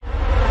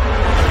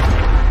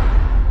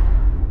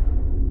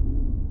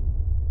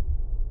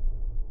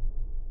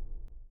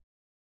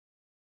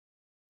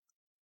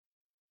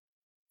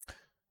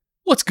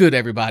What's good,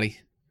 everybody?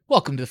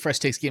 Welcome to the Fresh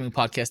Takes Gaming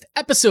Podcast,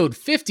 episode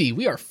 50.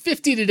 We are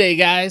 50 today,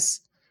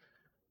 guys.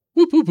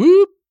 Whoop, whoop,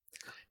 whoop.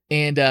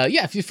 And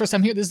if you're the first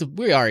time here,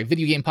 we are a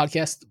video game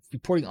podcast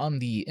reporting on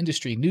the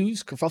industry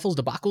news, kerfuffles,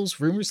 debacles,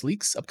 rumors,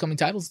 leaks, upcoming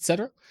titles,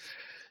 etc.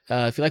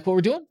 If you like what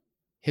we're doing,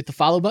 hit the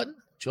follow button.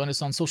 Join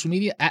us on social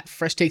media at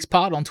Fresh Takes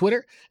Pod on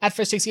Twitter, at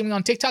Fresh Takes Gaming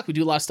on TikTok. We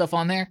do a lot of stuff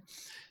on there.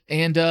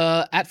 And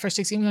at Fresh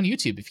Takes Gaming on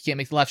YouTube. If you can't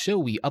make the live show,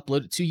 we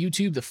upload it to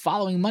YouTube the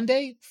following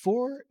Monday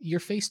for your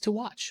face to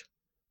watch.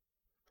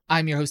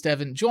 I'm your host,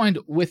 Evan. Joined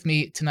with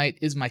me tonight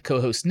is my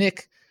co-host,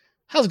 Nick.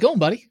 How's it going,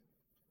 buddy?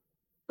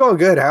 Going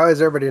good. How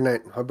is everybody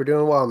tonight? Hope you're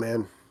doing well,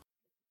 man.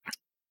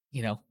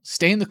 You know,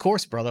 stay in the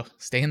course, brother.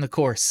 Stay in the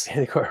course.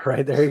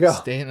 Right, there you go.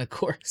 Stay in the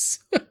course.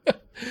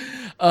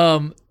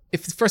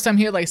 If it's the first time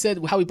here, like I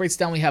said, how we break it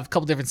down, we have a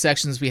couple different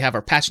sections. We have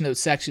our patch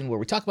notes section where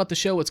we talk about the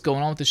show, what's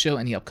going on with the show,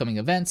 any upcoming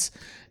events.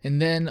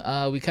 And then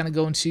we kind of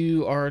go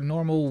into our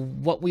normal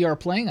what we are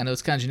playing. I know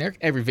it's kind of generic.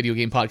 Every video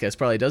game podcast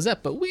probably does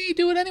that, but we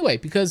do it anyway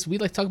because we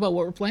like to talk about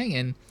what we're playing,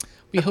 and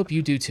we hope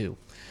you do too.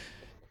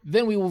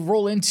 Then we will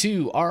roll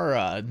into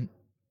our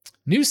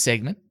news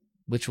segment,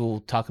 which will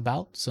talk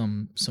about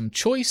some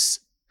choice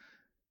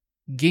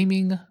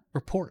gaming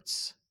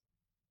reports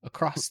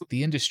across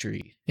the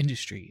industry.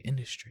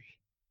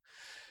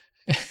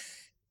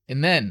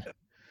 And then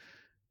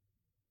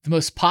the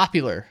most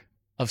popular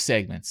of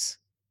segments,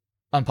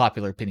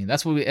 unpopular opinion.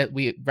 That's what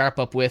we wrap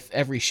up with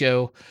every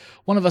show.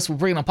 One of us will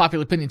bring an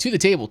unpopular opinion to the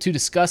table to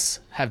discuss,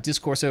 have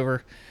discourse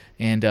over,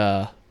 and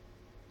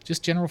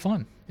just general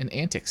fun and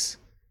antics.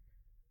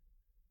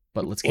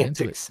 But let's get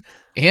into it.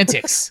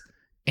 Antics.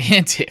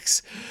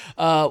 Let's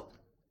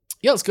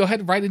go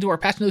ahead right into our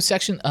patch notes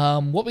section.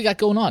 What we got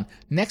going on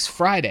next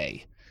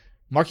Friday?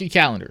 Mark your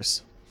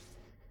calendars.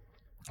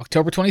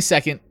 October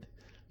 22nd.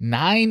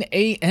 9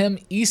 a.m.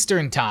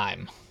 Eastern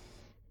Time.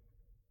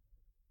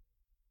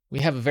 We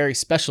have a very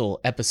special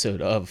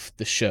episode of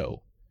the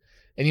show.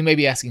 And you may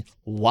be asking,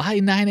 why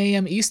 9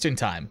 a.m. Eastern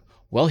Time?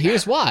 Well,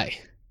 here's why.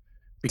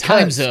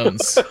 Time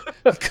zones.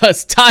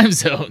 Because time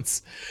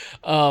zones.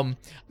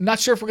 Not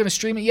sure if we're going to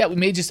stream it yet. We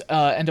may just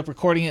end up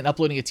recording it and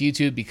uploading it to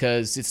YouTube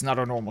because it's not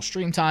our normal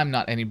stream time.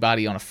 Not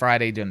anybody on a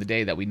Friday during the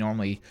day that we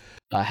normally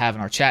have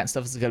in our chat and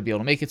stuff is going to be able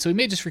to make it. So we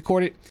may just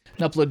record it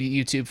and upload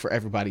it to YouTube for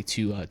everybody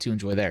to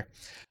enjoy there.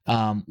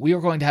 We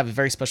are going to have a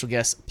very special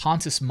guest,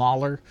 Pontus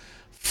Mahler,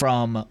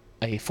 from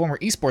a former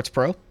esports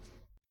pro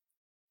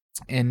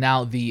and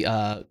now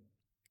the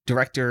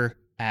director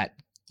at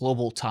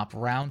Global Top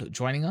Round,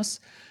 joining us.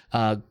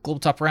 Global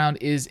Top Round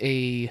is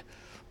a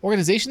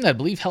organization that I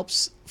believe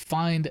helps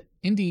find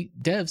indie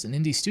devs and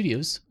indie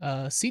studios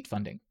seed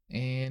funding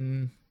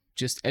and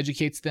just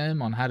educates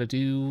them on how to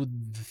do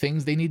the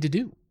things they need to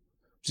do,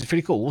 which is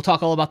pretty cool. We'll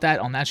talk all about that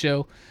on that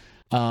show.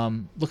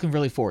 Looking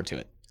really forward to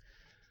it.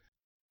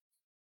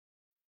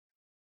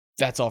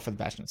 That's all for the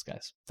patch notes,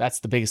 guys.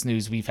 That's the biggest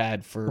news we've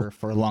had for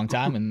a long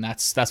time, and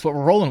that's what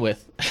we're rolling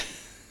with.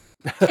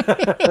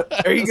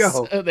 There you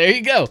go. There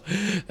you go.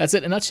 That's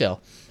it in a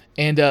nutshell.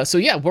 And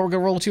what we're going to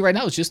roll to right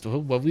now is just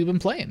what we've been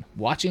playing,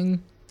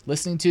 watching,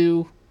 listening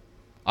to,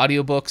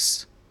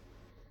 audiobooks,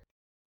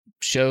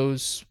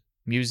 shows,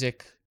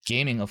 music,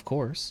 gaming, of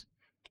course.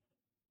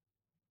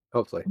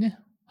 Hopefully. Yeah,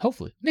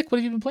 hopefully. Nick, what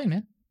have you been playing,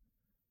 man?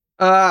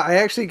 I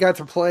actually got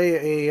to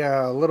play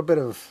a little bit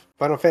of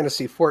Final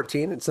Fantasy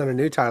XIV. It's not a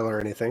new title or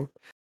anything.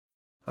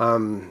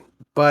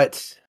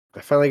 But I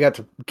finally got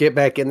to get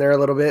back in there a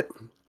little bit.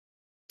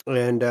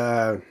 And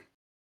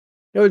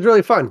it was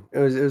really fun. It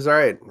was all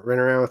right. Ran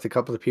around with a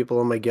couple of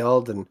people in my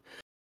guild and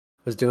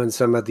was doing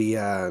some of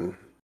the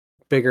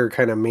bigger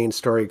kind of main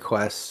story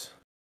quests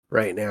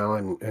right now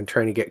and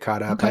trying to get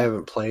caught up. Okay. I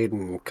haven't played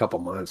in a couple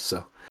months,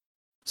 so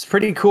it's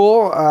pretty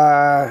cool.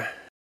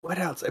 What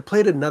else? I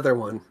played another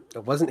one.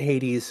 It wasn't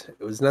Hades.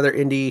 It was another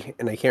indie,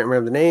 and I can't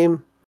remember the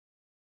name,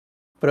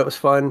 but it was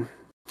fun.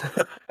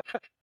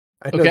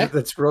 I know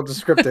that's real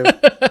descriptive.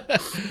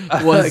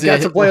 I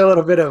got to play a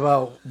little bit of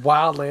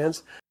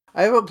Wildlands.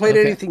 I haven't played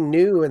anything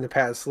new in the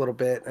past little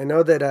bit. I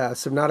know that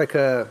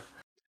Subnautica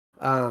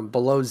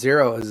Below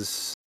Zero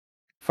has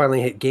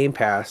finally hit Game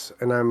Pass,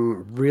 and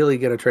I'm really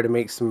going to try to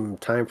make some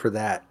time for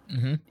that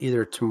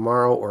either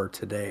tomorrow or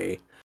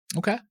today.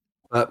 Okay.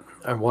 But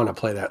I want to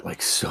play that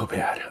like so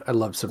bad. I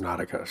love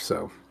Subnautica,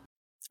 so.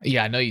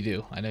 Yeah, I know you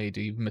do.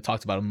 You've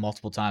talked about it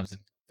multiple times.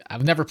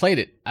 I've never played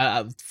it.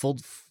 Full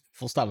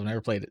stop. I've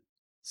never played it.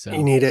 So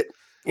you need it.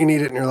 You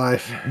need it in your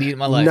life. Need it in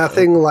my life.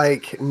 Nothing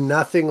like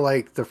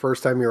the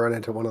first time you run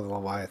into one of the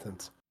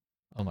Leviathans.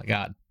 Oh my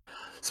God.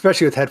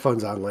 Especially with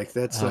headphones on. Like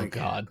that's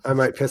God. I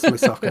might piss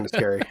myself. Kind of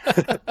scary.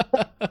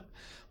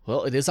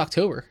 Well, it is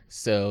October,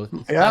 so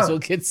might as well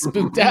get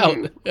spooked out.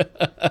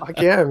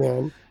 Fuck yeah,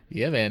 man.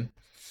 Yeah, man.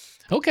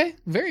 Okay,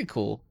 very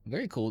cool.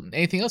 Very cool.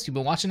 Anything else? You've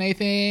been watching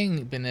anything?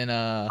 You've been in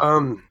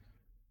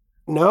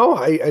No,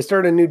 I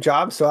started a new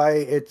job, so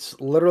it's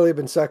literally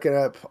been sucking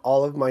up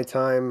all of my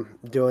time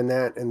doing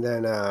that, and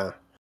then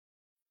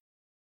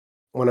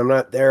when I'm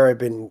not there, I've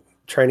been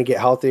trying to get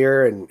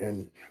healthier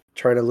and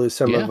trying to lose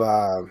some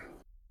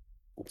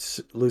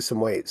lose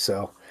some weight.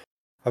 So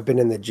I've been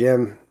in the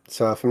gym.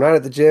 So if I'm not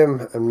at the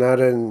gym, I'm not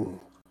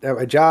at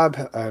my job.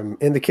 I'm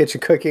in the kitchen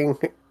cooking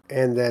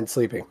and then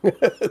sleeping.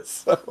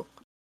 So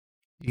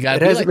You gotta it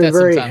be hasn't like been that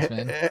very, sometimes,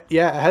 man.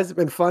 yeah, it hasn't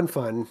been fun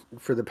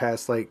for the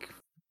past like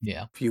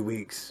Yeah. few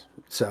weeks.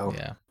 So,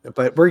 Yeah.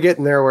 but we're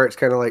getting there where it's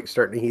kind of like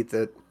starting to heat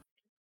the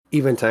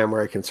even time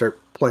where I can start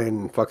playing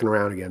and fucking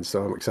around again.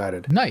 So I'm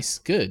excited. Nice.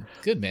 Good.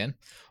 Good, man.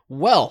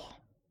 Well,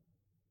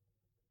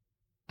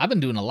 I've been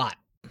doing a lot.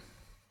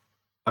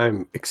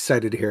 I'm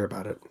excited to hear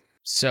about it.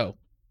 So,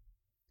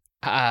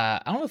 I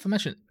don't know if I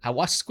mentioned, I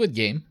watched Squid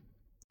Game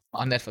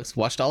on Netflix.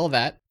 Watched all of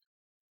that.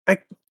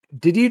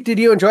 Did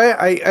you enjoy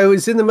it? I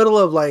was in the middle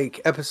of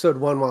like episode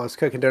 1 while I was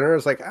cooking dinner. I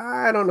was like,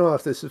 I don't know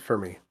if this is for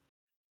me.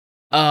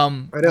 I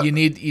don't. You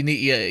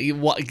Continue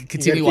gotta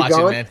keep watching,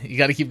 going. man. You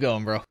got to keep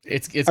going, bro.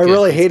 It's I good.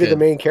 really It's hated the good.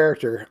 main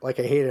character. Like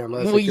I hated him. I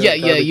was Well, like, you're yeah, a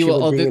yeah. garbage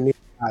human being in the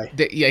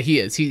eye. Yeah, he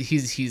is.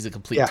 He's a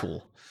complete Yeah.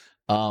 tool.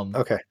 Um,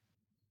 Okay.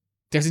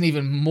 there's an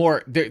even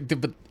more.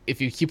 But if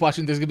you keep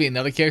watching, there's gonna be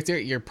another character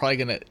you're probably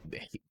gonna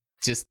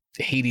just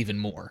hate even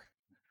more.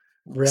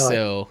 Really?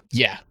 So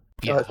yeah.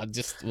 Uh, I'll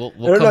just I we'll don't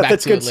know come if back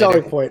that's a to good it later.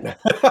 selling point.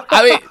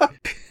 I mean,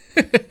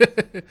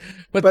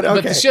 but the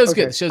okay, show's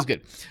okay. good. The show's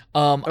good.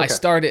 I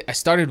Okay.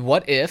 started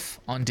What If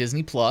on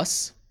Disney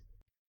Plus.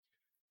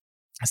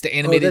 It's the Oh,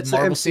 animated that's the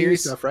Marvel MCU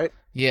series. stuff, right?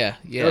 Yeah,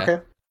 yeah. Okay.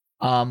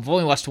 I've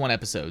only watched one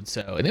episode,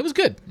 so and it was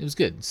good. It was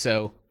good.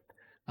 So,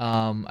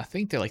 I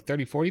think they're like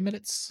 30, 40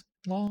 minutes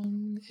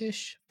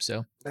long-ish.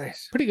 So,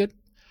 Nice. pretty good.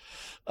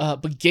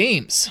 But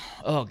games.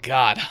 Oh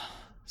god.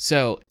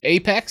 So,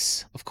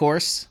 Apex, of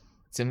course,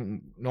 it's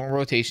in normal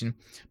rotation,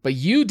 but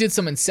you did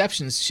some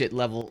Inception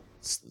level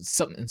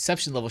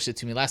shit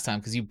to me last time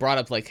because you brought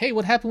up like, "Hey,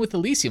 what happened with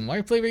Elysium? Why are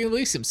you playing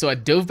Elysium?" So I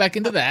dove back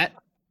into that.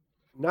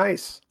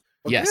 Nice.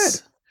 Well, good.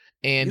 Yes.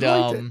 And You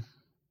liked it.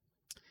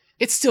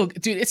 it's still,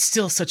 dude, it's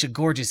still such a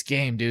gorgeous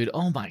game, dude.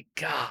 Oh my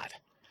god.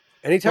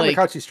 Anytime I Like,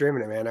 caught you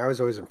streaming it, man, I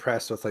was always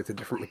impressed with like the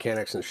different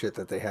mechanics and shit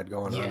that they had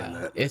going on in yeah,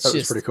 that. it's That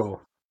was pretty just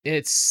cool.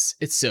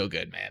 it's so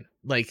good, man.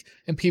 Like,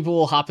 and people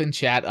will hop in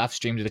chat. I've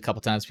streamed it a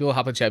couple times. People will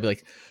hop in chat and be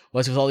like,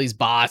 "What's with all these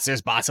bots?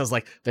 There's bots." I was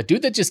like, the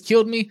dude that just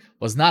killed me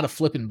was not a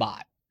flipping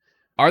bot.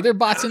 Are there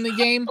bots in the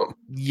game?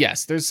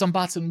 Yes, there's some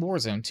bots in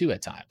Warzone too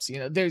at times. You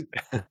know, there's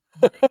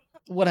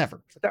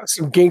whatever. That was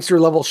some gangster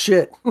level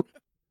shit.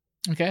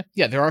 Okay,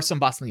 yeah, there are some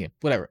bots in the game.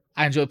 Whatever.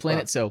 I enjoy playing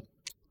it, so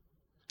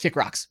kick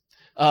rocks.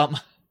 Um,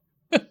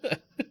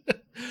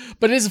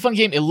 but it is a fun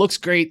game. It looks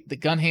great. The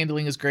gun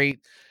handling is great.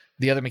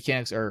 The other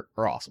mechanics are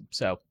awesome.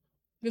 So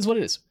it is what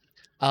it is.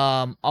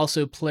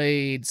 Also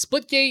played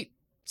Splitgate.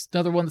 It's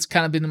another one that's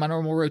kind of been in my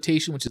normal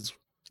rotation, which is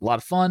a lot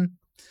of fun.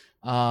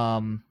 I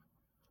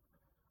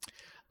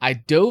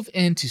dove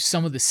into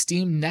some of the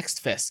Steam Next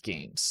Fest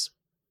games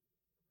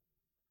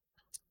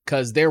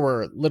because there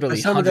were literally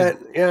Some of hundreds.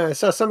 that, yeah, I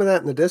saw some of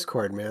that in the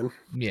Discord, man.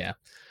 Yeah,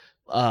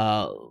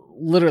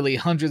 literally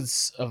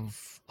hundreds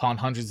upon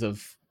hundreds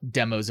of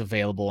demos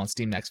available on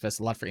Steam Next Fest.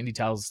 A lot for indie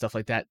titles and stuff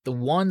like that. The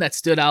one that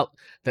stood out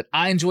that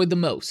I enjoyed the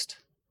most.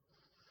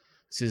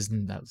 This is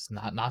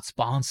not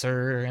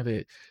sponsored.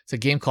 It's a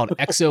game called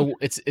XO.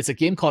 It's a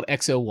game called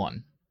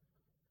XO1.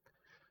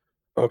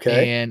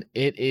 Okay. And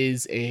it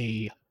is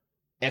a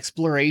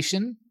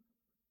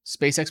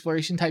space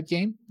exploration type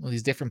game with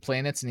these different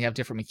planets and you have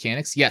different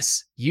mechanics.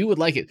 Yes, you would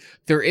like it.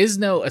 There is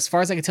no, as far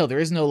as I can tell, there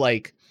is no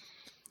like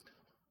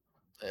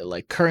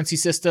currency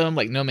system,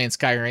 like No Man's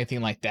Sky or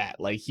anything like that.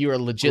 Like you are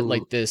legit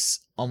like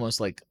this, almost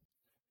like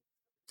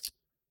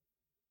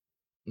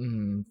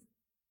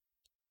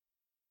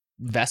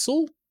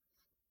vessel,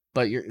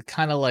 but you're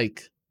kind of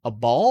like a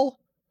ball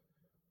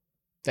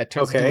that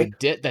turns into a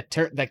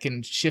that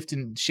can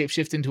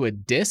shapeshift into a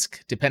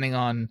disc depending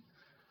on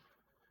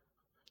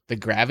the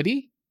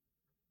gravity.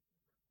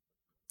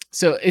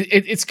 So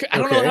it's I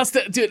don't know what else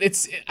to, dude.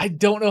 I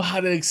don't know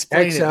how to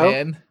explain it,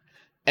 man.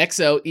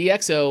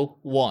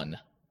 EXO1.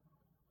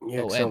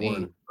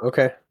 EXO1.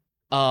 Okay.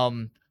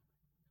 I'm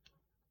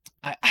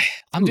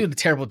doing a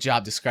terrible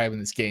job describing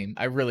this game.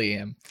 I really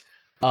am.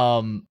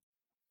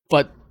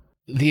 But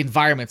the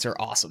environments are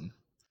awesome.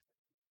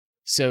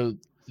 So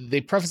they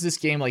preface this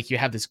game like you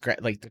have this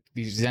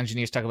these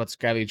engineers talk about this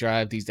gravity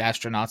drive. These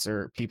astronauts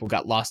or people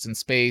got lost in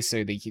space,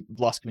 or they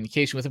lost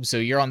communication with them. So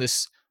you're on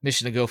this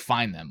mission to go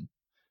find them.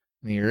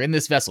 And you're in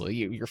this vessel.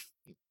 You're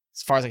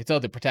as far as I can tell,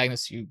 the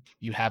protagonist, you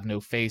have no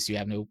face, you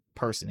have no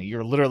person.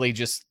 You're literally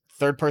just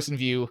third person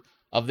view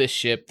of this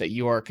ship that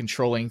you are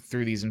controlling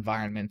through these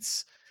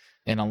environments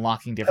and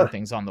unlocking different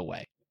things on the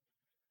way.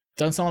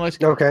 Doesn't sound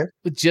like okay,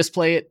 but just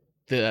play it.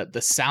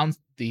 The sound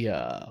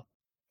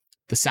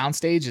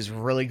stage is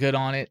really good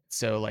on it.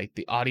 So like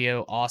the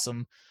audio,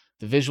 awesome.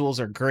 The visuals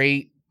are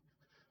great.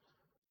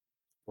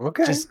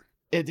 Okay.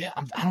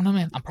 I don't know,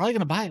 man. I'm probably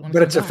gonna buy it when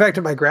but it's out.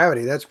 affected by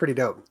gravity. That's pretty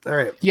dope. All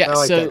right. Yeah. I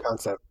like that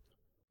concept.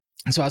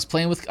 So I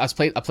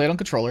played on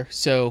controller.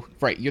 So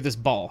right, you're this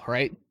ball,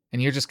 right?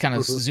 And you're just kind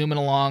of zooming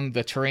along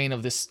the terrain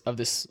of this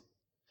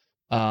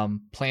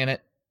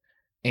planet.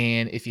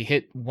 And if you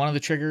hit one of the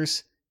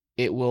triggers,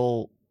 it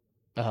will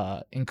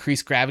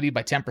increase gravity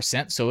by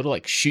 10%, so it'll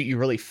like shoot you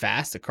really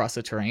fast across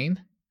the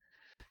terrain.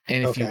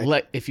 And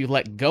if you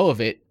let go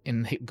of it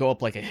and go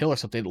up like a hill or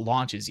something, it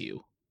launches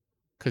you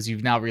because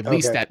you've now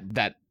released that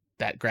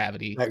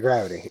gravity. That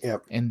gravity,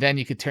 yep. And then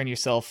you could turn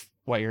yourself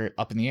while you're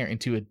up in the air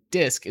into a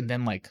disc and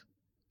then like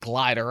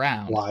glide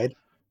around. Glide.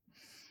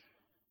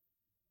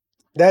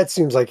 That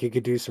seems like you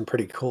could do some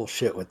pretty cool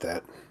shit with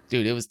that.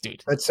 Dude.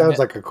 That sounds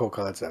like a cool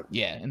concept.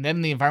 Yeah, and then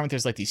in the environment,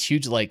 there's like these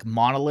huge like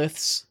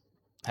monoliths.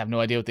 I have no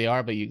idea what they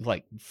are, but you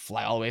like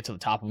fly all the way to the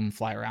top of them,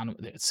 fly around them.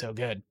 It's so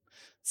good.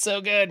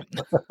 So good.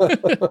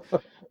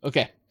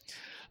 Okay.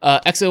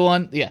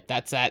 X01, yeah,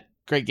 that's that.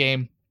 Great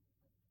game.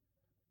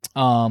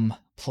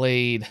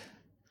 Played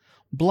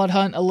Blood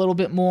Hunt a little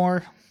bit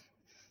more.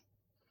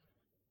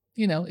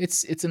 You know,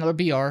 it's another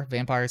BR,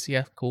 vampires,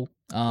 yeah, cool.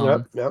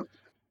 Yep.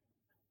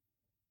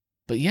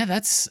 But yeah,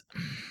 that's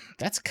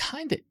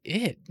kind of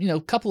it. You know,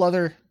 a couple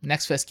other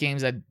Next Fest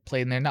games I'd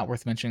played in there, not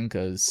worth mentioning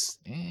because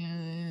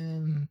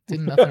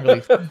didn't nothing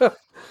really.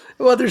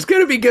 Well, there's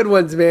gonna be good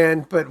ones,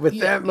 man. But with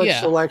that much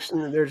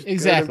selection, there's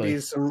gonna be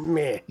some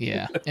meh.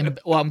 Yeah, and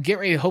well, I'm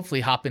getting ready to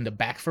hopefully hop into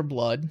Back 4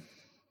 Blood.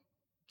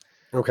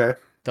 Okay.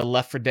 The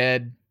Left 4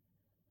 Dead.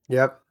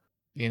 Yep.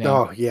 You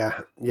know. Oh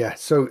yeah.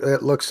 So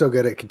it looks so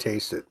good, I can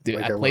taste it. Dude,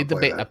 like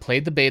I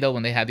played the beta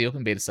when they had the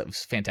open beta stuff. It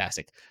was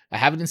fantastic. I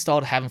haven't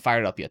installed, haven't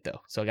fired it up yet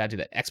though, so I gotta do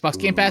that. Xbox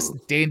Game Pass,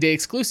 day-and-day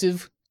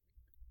exclusive.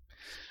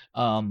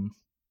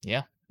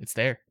 Yeah, it's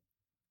there.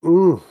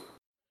 Okay.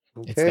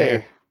 It's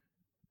there,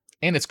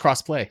 and it's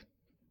cross-play.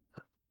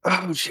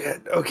 Oh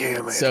shit! Okay,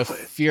 I might so have to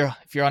play it.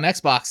 If you're on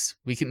Xbox,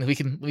 we can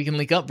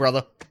link up,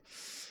 brother.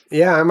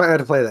 Yeah, I might have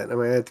to play that. I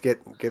might have to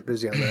get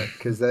busy on that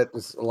because that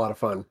was a lot of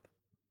fun.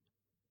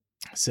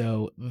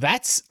 So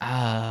that's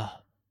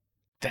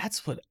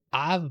what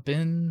I've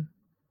been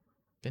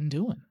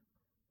doing.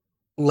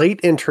 Late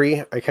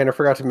entry. I kind of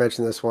forgot to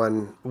mention this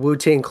one.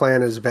 Wu-Tang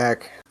Clan is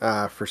back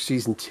for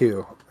season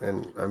 2,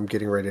 and I'm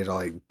getting ready to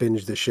like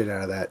binge the shit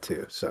out of that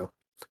too. So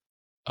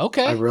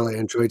okay, I really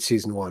enjoyed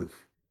season 1.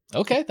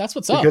 Okay, that's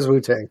what's up. Because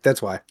Wu-Tang.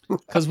 That's why.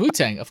 Because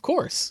Wu-Tang, of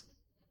course.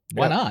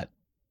 Why not?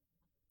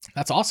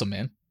 That's awesome,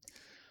 man.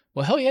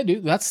 Well, hell yeah,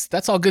 dude.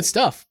 That's all good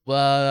stuff.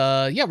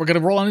 Yeah, we're gonna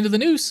roll on into the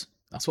news.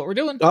 That's what we're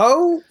doing.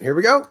 Oh, here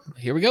we go.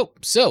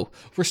 So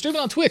we're streaming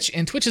on Twitch,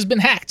 and Twitch has been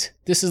hacked.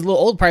 This is a little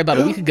old, probably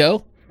about a week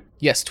ago.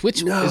 Yes,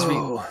 Twitch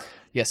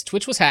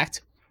Twitch was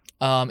hacked.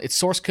 Its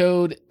source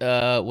code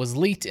was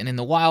leaked and in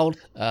the wild.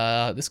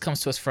 This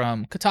comes to us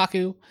from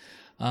Kotaku.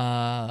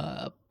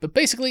 But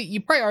basically,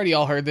 you probably already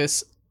all heard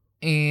this,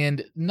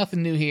 and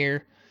nothing new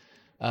here.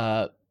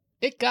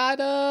 It got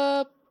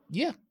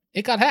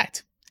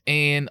hacked,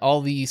 and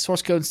all the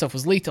source code and stuff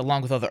was leaked,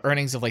 along with all the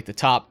earnings of like the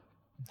top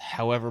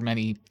however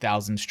many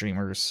thousand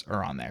streamers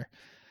are on there.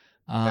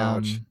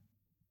 Ouch.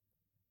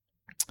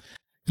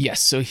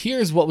 Yes, so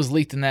here's what was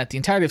leaked in that. The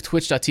entirety of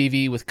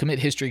Twitch.tv with commit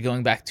history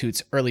going back to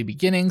its early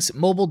beginnings,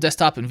 mobile,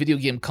 desktop, and video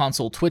game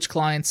console Twitch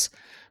clients,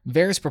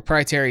 various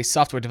proprietary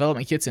software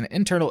development kits, and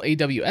internal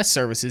AWS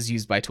services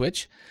used by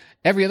Twitch,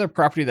 every other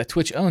property that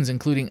Twitch owns,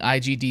 including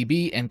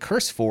IGDB and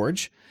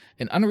CurseForge,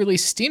 an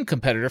unreleased Steam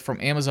competitor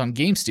from Amazon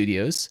Game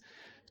Studios,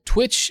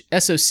 Twitch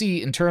SOC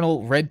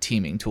internal red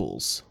teaming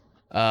tools.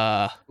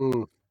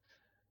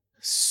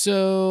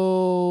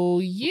 So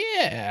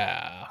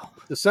yeah.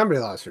 Somebody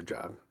lost their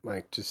job.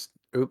 Like, just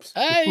oops.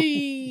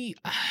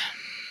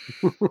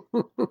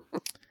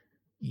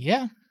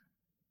 Yeah.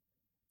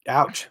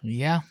 Ouch.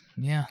 Yeah.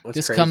 That's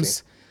this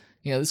crazy.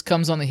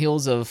 comes on the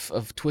heels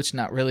of Twitch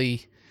not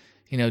really,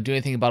 doing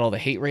anything about all the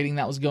hate rating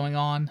that was going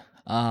on.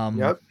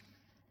 Yep.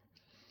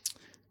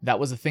 That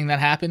was a thing that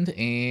happened,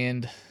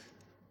 and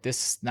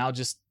this now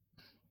just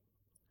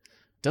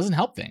doesn't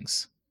help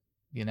things,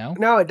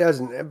 No, it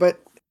doesn't. But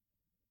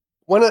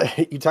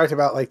you talked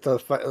about like the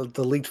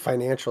leaked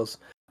financials,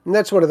 and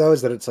that's one of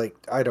those that it's like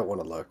I don't want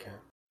to look.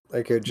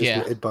 Like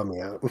it bummed me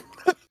out.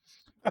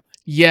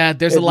 Yeah,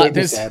 there's a lot.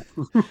 There's sad.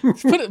 put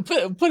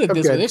it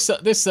this way.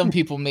 There's some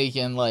people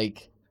making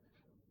like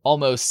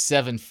almost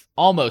seven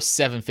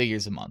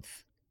figures a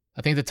month.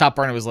 I think the top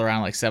earner was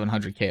around like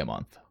 $700K a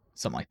month,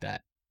 something like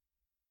that.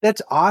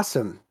 That's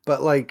awesome,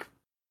 but like,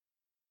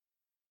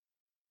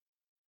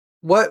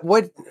 what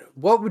would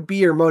be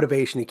your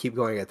motivation to keep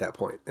going at that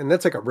point? And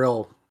that's like a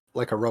real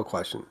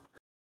question.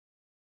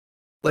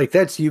 Like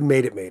that's you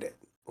made it.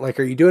 Like,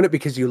 are you doing it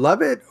because you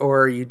love it,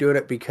 or are you doing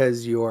it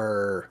because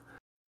your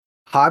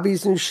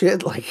hobbies and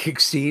shit like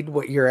exceed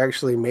what you're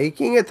actually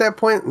making at that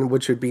point, and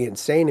which would be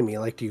insane to me.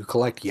 Like, do you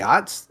collect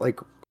yachts? Like,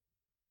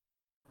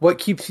 what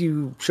keeps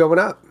you showing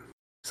up?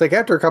 It's like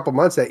after a couple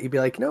months that you'd be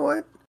like, you know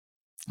what?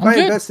 If I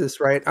invest this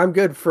right, I'm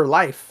good for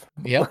life.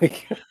 Yeah.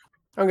 Like,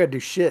 I'm gonna do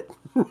shit.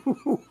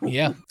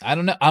 Yeah. I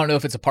don't know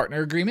if it's a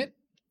partner agreement,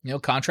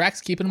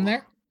 contracts keeping them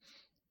there.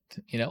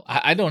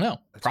 I don't know.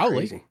 That's probably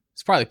crazy.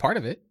 It's probably part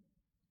of it.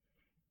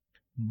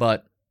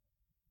 But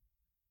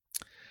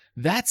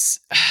that's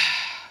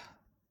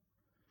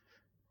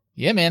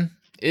yeah, man.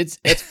 It's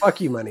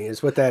fuck you money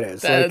is what that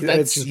is. Like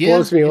it just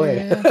blows me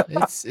away.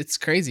 It's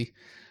crazy.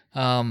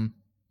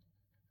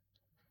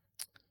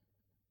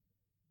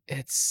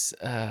 it's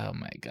oh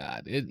my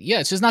god,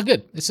 it's just not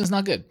good. It's just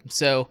not good.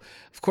 So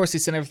of course they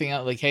send everything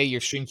out like, hey,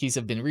 your stream keys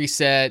have been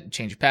reset.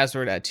 Change your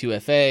password, add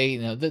 2FA.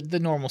 You know the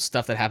normal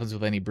stuff that happens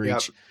with any Yep.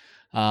 breach.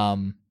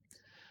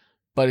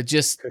 But it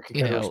just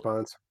Cookie cutter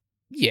response.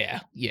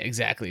 yeah,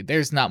 exactly.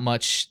 There's not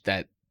much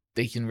that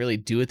they can really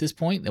do at this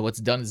point. What's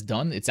done is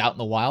done. It's out in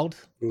the wild.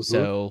 Mhm.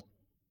 So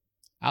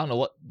I don't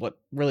know what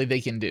really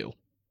they can do.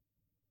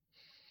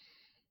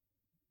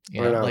 I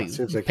don't know. It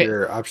seems like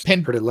your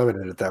options are pretty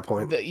limited at that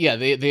point.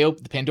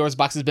 The Pandora's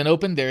box has been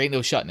opened. There ain't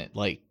no shutting it.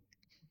 Like,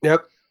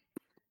 yep.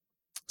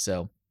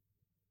 So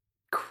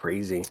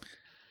crazy.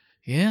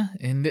 Yeah,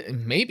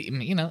 and maybe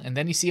and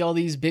then you see all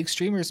these big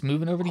streamers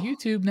moving over to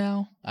YouTube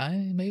now.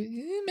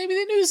 Maybe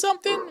they knew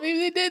something. Maybe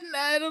they didn't.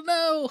 I don't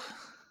know.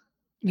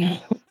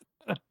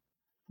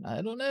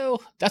 I don't know.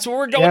 That's where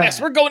we're going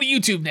next. We're going to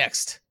YouTube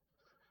next.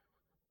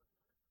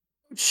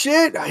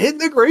 Shit! I hit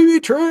the gravy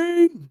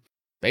train.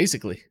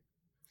 Basically.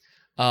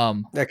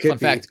 Fun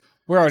fact,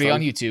 we're already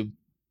on YouTube.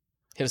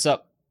 Hit us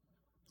up.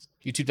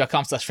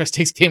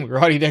 YouTube.com/FreshTakesGaming. We're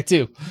already there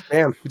too.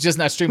 Damn. We're just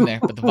not streaming there,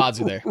 but the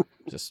VODs are there.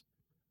 Just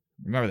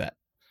remember that.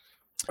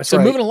 That's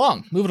right. Moving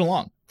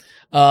along.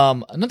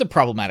 Another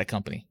problematic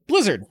company,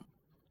 Blizzard.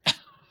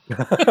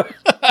 I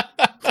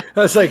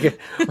was like,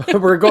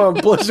 we're going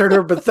Blizzard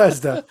or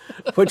Bethesda.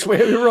 Which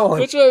way are we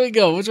rolling? Which way are we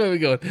going?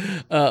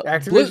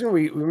 Activision,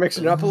 we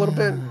mixing it up a little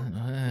bit.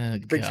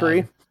 Big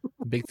three.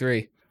 Big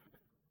three.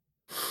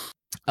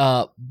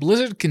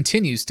 Blizzard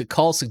continues to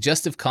cull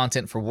suggestive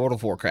content for World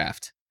of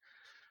Warcraft.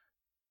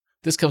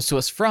 This comes to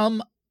us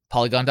from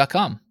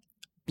Polygon.com.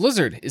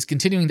 Blizzard is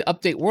continuing to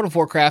update World of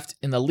Warcraft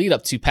in the lead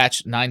up to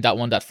patch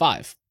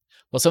 9.1.5.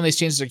 While some of these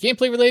changes are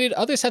gameplay related,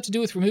 others have to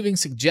do with removing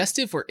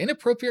suggestive or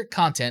inappropriate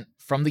content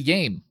from the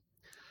game.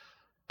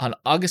 On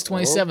August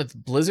 27th,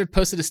 Blizzard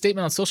posted a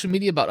statement on social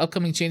media about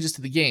upcoming changes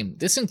to the game.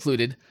 This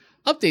included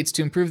updates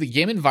to improve the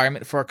game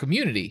environment for our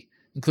community,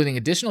 including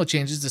additional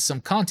changes to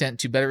some content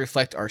to better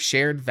reflect our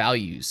shared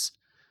values.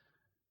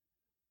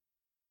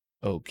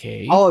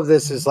 Okay. All of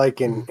this is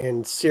like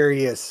in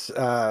serious.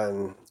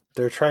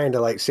 They're trying to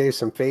like save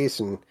some face,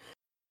 and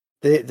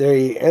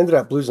they ended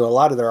up losing a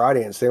lot of their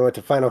audience. They went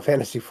to Final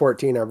Fantasy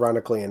 14,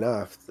 ironically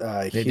enough.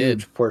 A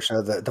huge portion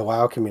of the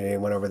WoW community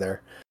went over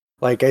there.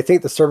 Like, I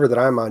think the server that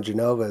I'm on,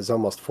 Genova, is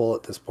almost full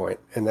at this point,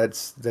 and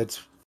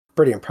that's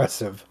pretty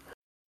impressive.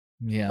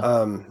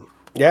 Yeah.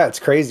 Yeah, it's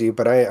crazy,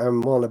 but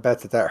I'm willing to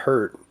bet that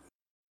hurt.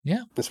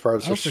 Yeah. As far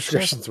as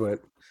restrictions went.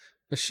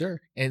 For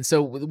sure. And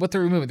so what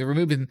they're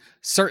removing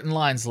certain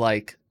lines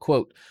like,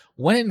 quote,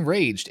 when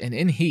enraged and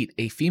in heat,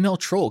 a female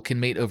troll can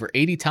mate over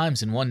 80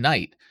 times in one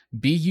night.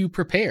 Be you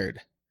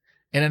prepared.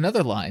 And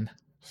another line,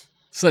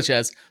 such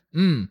as,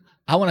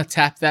 I want to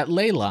tap that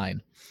ley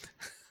line.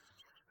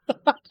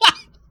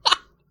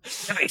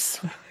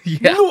 Nice.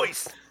 Yeah.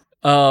 Nice.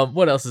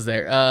 What else is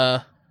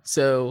there?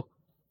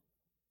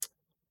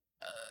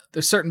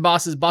 There's certain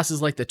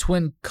bosses like the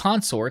Twin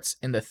Consorts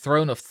in the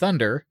Throne of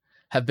Thunder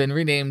have been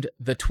renamed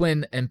the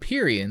Twin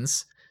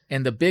Empyreans,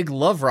 and the big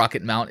love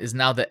rocket mount is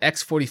now the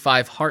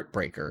X-45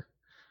 Heartbreaker.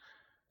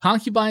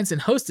 Concubines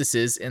and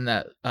hostesses in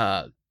the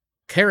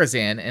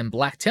Karazhan and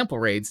Black Temple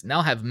raids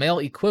now have male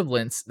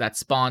equivalents that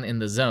spawn in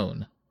the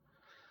zone.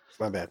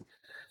 My bad.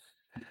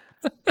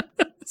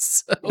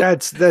 So,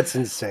 that's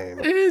insane.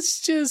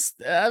 It's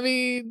just, I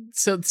mean,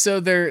 so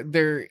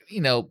they're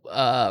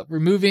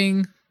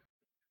removing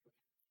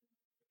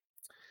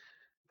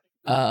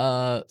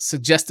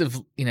suggestive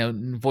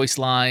voice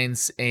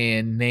lines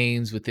and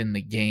names within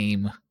the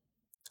game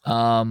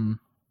to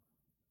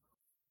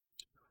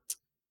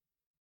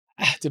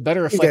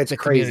better reflect the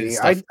community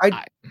stuff.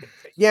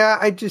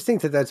 I just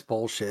think that's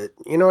bullshit.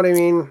 You know what I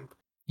mean?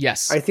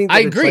 Yes, I think I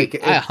agree.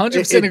 I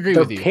 100% agree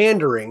with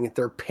you.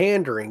 They're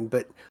pandering,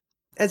 but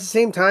at the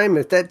same time,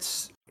 if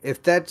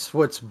that's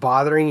what's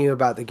bothering you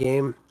about the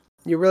game,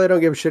 you really don't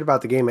give a shit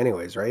about the game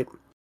anyways, right?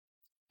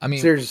 I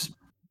mean,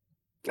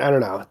 I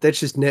don't know. That's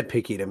just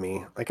nitpicky to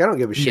me. Like, I don't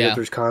give a shit if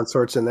there's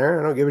consorts in there.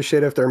 I don't give a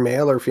shit if they're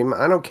male or female.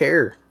 I don't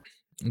care.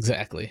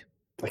 Exactly.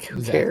 Like,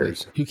 who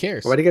cares? Who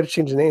cares? Why do you got to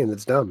change the name?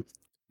 That's dumb.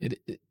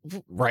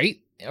 Right?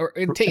 Or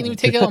even take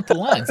it off the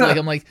lines. Like,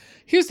 I'm like,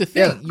 here's the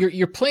thing. Yeah.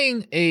 You're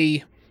playing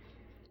a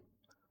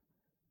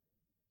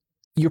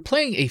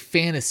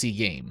fantasy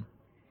game,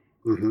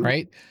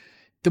 right?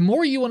 The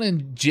more you want to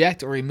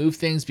inject or remove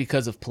things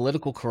because of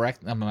political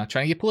correct, I'm not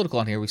trying to get political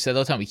on here. We've said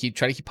all the time, we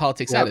try to keep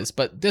politics out of this,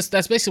 but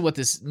that's basically what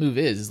this move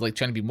is like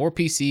trying to be more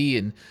PC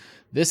and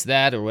this,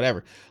 that, or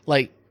whatever.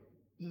 Like,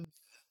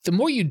 the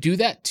more you do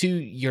that to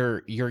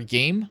your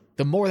game,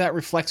 the more that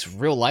reflects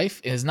real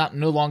life and is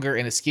no longer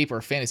an escape or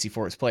a fantasy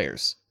for its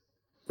players.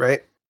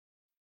 Right.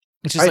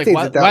 Which is why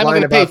am I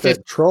going to pay 50?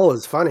 The troll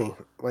is funny.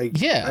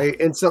 Like, yeah. I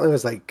instantly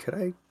was like, could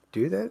I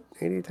do that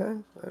 80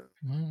 times?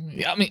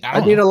 Yeah, I mean, I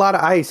need a lot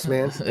of ice,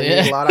 man. I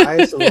need a lot of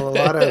ice and a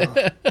lot of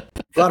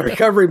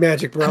recovery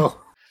magic, bro.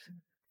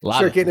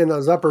 Start getting in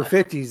those upper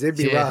 50s, it'd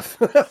be rough.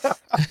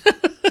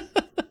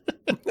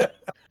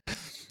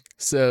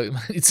 So you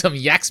might need some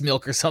yak's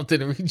milk or something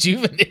to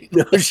rejuvenate.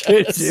 No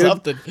shit, dude.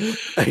 Something.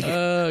 I,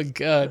 Oh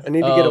god. I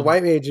need to get a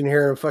white mage in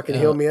here and fucking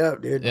heal me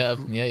up, dude. Yeah.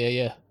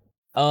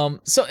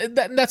 So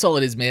that's all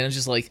it is, man. It's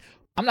just like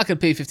I'm not gonna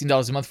pay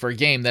 $15 a month for a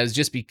game that is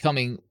just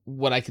becoming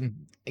what I can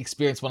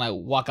experience when I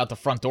walk out the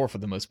front door for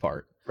the most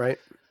part. Right.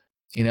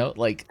 You know,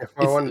 like If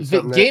I wanted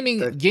something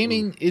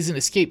gaming is an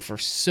escape for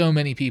so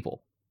many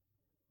people.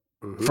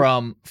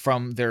 Mhm.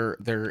 From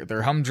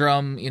their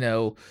humdrum,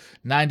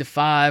 9 to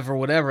 5 or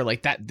whatever,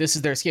 like that. This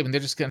is their escape, and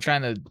they're just gonna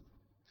trying to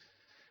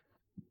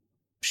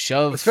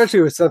shove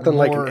Especially with something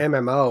like an more.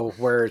 MMO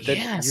where that you're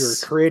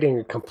Yes, creating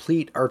a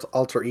complete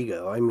alter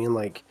ego. I mean,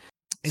 like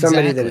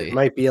somebody that it exactly.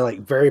 might be like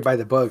very by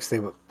the books, they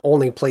would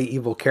only play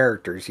evil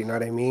characters. You know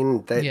what I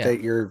mean? That Yeah,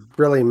 that you're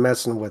really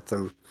messing with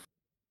them.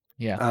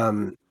 yeah,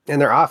 In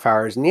their off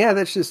hours, and yeah,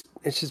 it's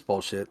just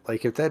bullshit.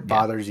 Like if that yeah.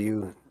 bothers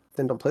you,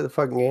 then don't play the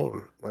fucking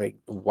game. Like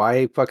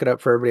why fuck it up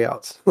for everybody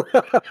else?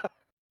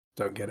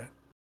 Don't get it.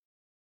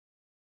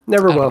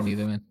 Never I will. don't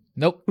either, man.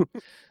 Nope.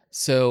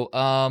 So,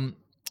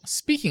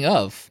 speaking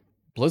of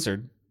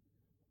Blizzard,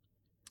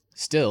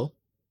 still,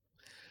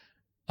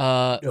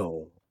 uh,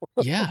 No.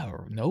 yeah,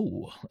 or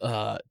no,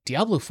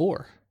 Diablo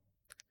 4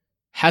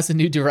 has a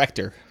new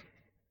director.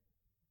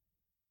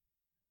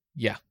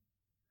 Yeah.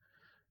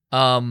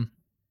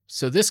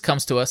 So this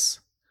comes to us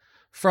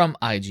from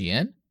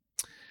IGN.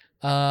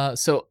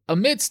 So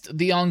amidst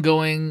the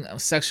ongoing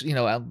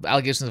sexual,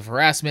 allegations of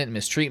harassment,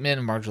 mistreatment,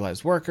 and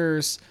marginalized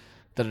workers,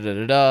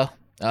 Joe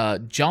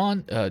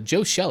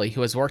Shelley,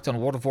 who has worked on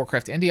World of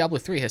Warcraft and Diablo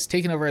 3, has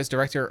taken over as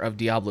director of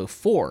Diablo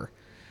 4.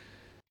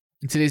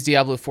 In today's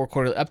Diablo 4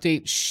 quarterly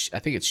update, I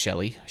think it's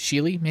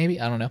Sheely,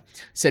 maybe, I don't know,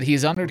 said he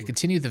is honored to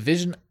continue the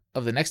vision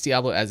of the next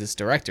Diablo as its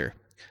director.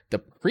 The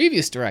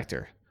previous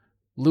director,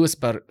 Louis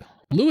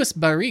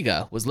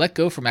Barriga, was let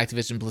go from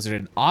Activision Blizzard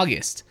in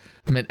August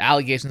amid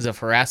allegations of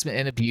harassment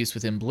and abuse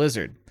within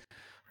Blizzard.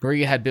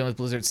 Barriga had been with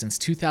Blizzard since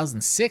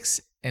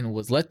 2006 and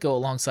was let go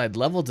alongside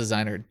level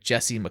designer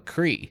Jesse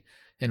McCree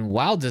and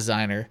WoW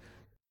designer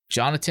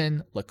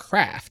Jonathan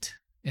LaCraft.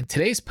 In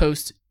today's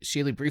post,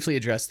 Sheely briefly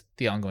addressed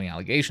the ongoing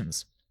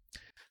allegations.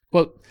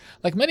 Quote,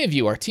 like many of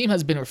you, our team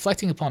has been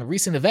reflecting upon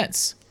recent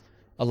events.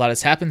 A lot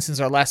has happened since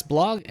our last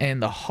blog,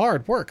 and the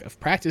hard work of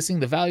practicing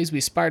the values we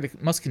aspire to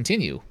must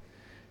continue.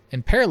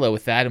 In parallel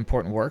with that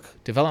important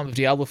work, development of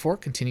Diablo 4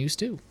 continues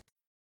too.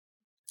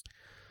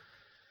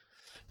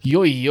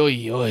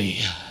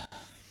 Yoy.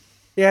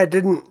 Yeah, it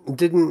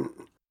didn't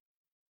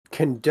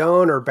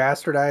condone or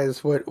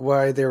bastardize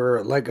why they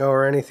were let go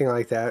or anything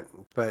like that,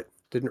 but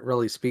didn't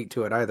really speak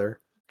to it either.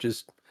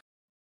 Just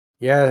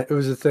yeah, it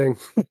was a thing.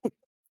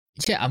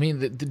 Yeah, I mean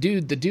the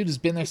dude has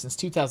been there since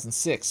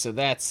 2006, so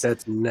that's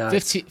That's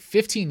nuts.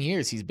 15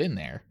 years he's been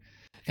there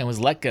and was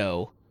let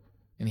go.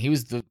 And he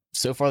was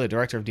so far the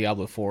director of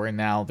Diablo 4, and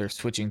now they're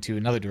switching to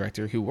another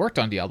director who worked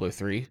on Diablo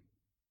 3.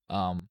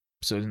 But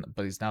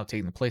he's now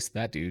taking the place of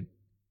that dude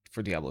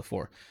for Diablo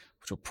 4,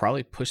 which will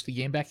probably push the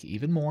game back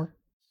even more.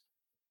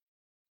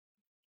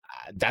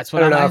 That's I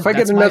what don't know. If I get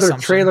that's my another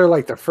assumption. trailer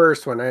like the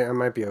first one, I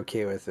might be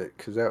okay with it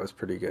because that was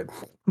pretty good.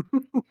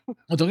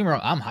 Well, don't get me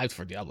wrong, I'm hyped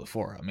for Diablo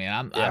 4. I mean,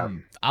 Yeah.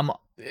 I'm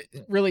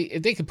really,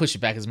 if they can push it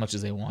back as much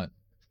as they want,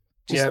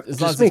 just Yeah,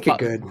 as long just as make it's it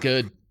good.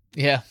 good.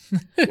 Yeah,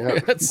 Yeah.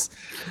 that's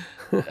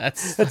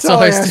That's all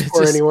all I there is ask to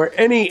for just. anywhere. That's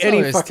all Any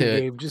there is to fucking it.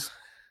 game. Just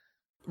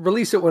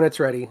release it when it's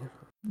ready.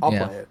 I'll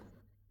Yeah. play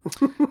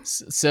it.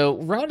 So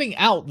rounding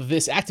out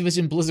this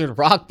Activision Blizzard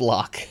rock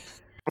block,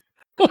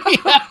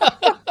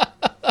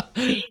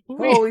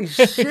 Holy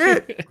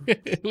shit.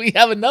 we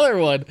have another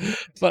one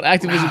about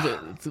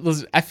Activision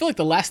Blizzard. I feel like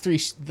the last three,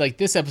 like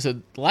this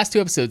episode, the last two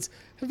episodes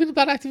have been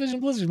about Activision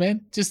Blizzard,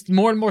 man. Just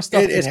more and more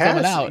stuff It keeps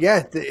coming has. out.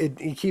 Yeah,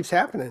 it keeps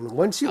happening.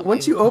 Once I you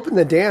mean, open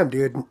the dam,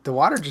 dude, the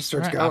water just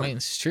starts right? I going. mean,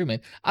 it's true,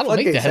 man. I don't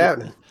make the Floodgates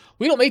happening.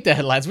 We don't make the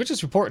headlines. We're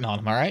just reporting on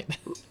them. All right.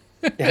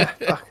 Yeah,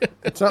 fuck.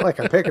 It's not like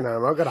I'm picking on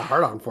him. I've got a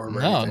heart on for him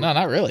or No, anything.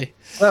 not really.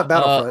 It's not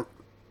Battlefront.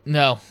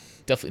 No,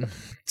 definitely.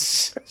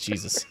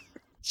 Jesus.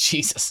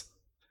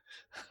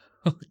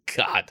 Oh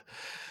God.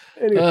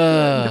 Anyway,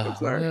 I'm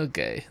sorry.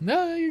 Okay.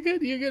 No, you're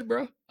good. You're good,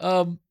 bro.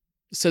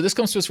 So this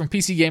comes to us from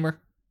PC Gamer.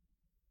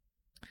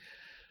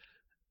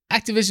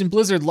 Activision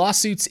Blizzard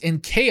lawsuits in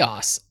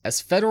chaos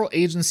as federal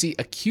agency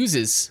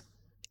accuses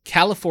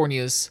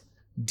California's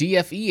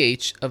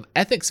DFEH of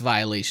ethics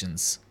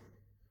violations.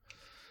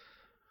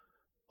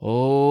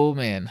 Oh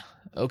man.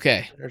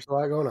 Okay. There's a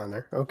lot going on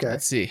there. Okay.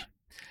 Let's see.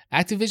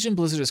 Activision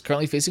Blizzard is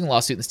currently facing a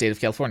lawsuit in the state of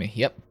California.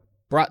 Yep.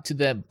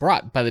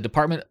 Brought by the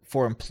Department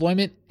for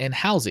Employment and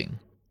Housing.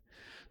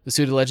 The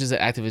suit alleges that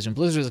Activision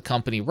Blizzard is a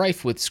company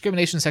rife with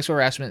discrimination, sexual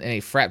harassment, and a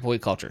frat boy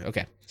culture.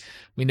 Okay.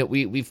 We know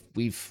we've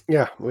we've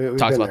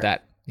talked about there.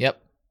 that.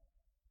 Yep.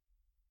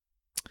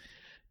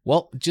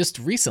 Well, just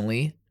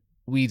recently,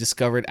 we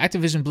discovered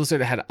Activision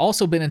Blizzard had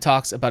also been in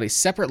talks about a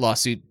separate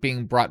lawsuit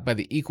being brought by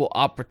the Equal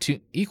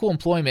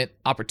Employment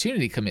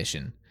Opportunity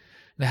Commission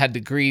and had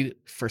agreed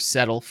for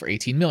settle for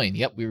 $18 million.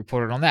 Yep, we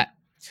reported on that.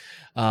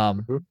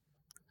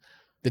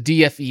 The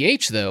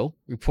DFEH, though,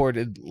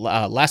 reported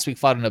last week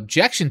filed an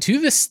objection to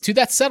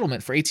that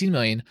settlement for $18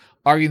 million,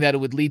 arguing that it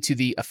would lead to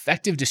the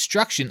effective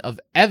destruction of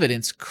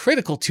evidence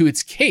critical to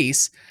its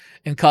case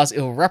and cause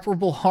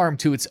irreparable harm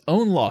to its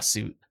own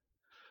lawsuit.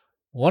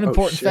 One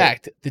important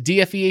fact, the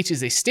DFEH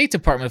is a State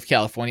Department of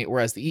California,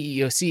 whereas the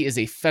EEOC is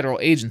a federal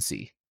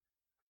agency.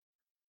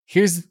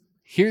 Here's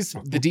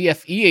the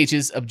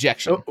DFEH's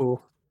objection.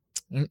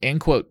 End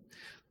quote.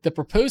 The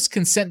proposed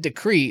consent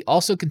decree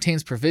also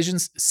contains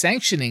provisions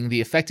sanctioning the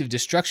effective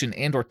destruction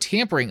and or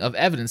tampering of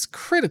evidence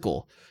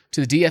critical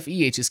to the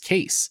DFEH's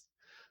case,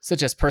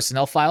 such as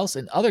personnel files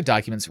and other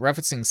documents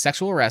referencing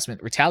sexual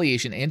harassment,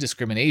 retaliation, and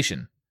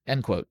discrimination.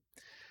 End quote.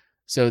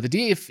 So the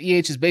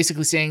DFEH is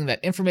basically saying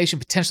that information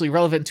potentially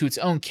relevant to its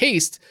own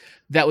case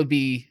that would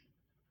be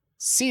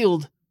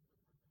sealed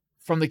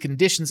from the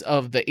conditions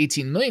of the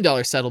 $18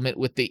 million settlement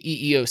with the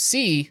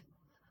EEOC.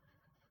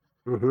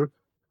 Mm-hmm.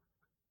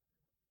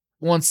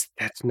 Once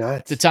that's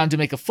nuts. The time to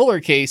make a fuller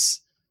case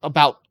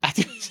about.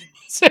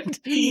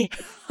 Oh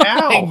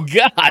my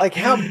God! Like,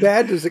 how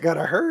bad does it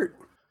gotta hurt,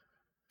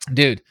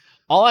 dude?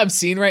 All I'm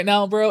seeing right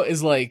now, bro,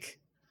 is like,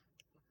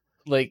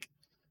 you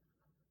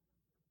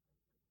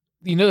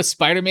know, the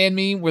Spider-Man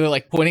meme where they're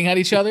like pointing at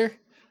each other.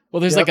 Well,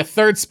 there's like a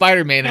third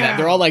Spider-Man in that.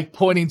 They're all like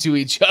pointing to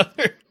each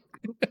other.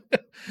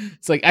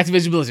 It's like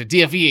Activision Blizzard,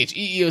 DFEH,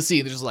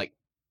 EEOC. They're just like,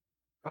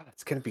 oh,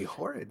 it's gonna be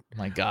horrid.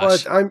 My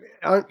gosh. But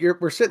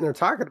we're sitting there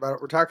talking about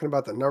it. We're talking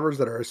about the numbers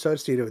that are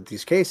associated with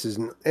these cases,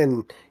 and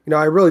you know,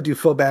 I really do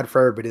feel bad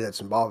for everybody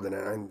that's involved in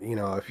it. And you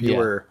know, if you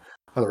were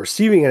on the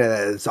receiving end of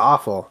that, it's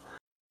awful.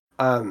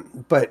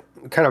 But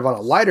kind of on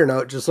a lighter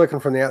note, just looking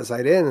from the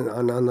outside in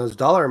on those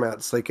dollar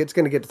amounts, like it's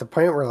going to get to the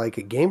point where like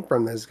a game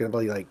from this is going to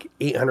be like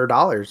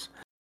 $800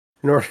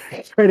 in order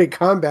to try to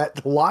combat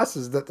the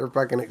losses that they're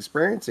fucking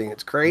experiencing.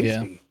 It's crazy.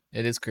 Yeah,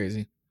 it is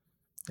crazy.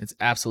 It's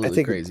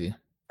absolutely crazy.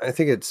 I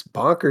think it's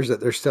bonkers that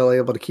they're still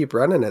able to keep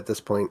running at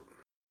this point.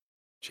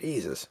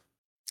 Jesus.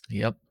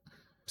 Yep.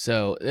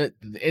 So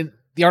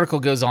the article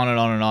goes on and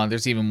on and on.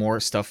 There's even more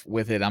stuff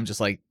with it. I'm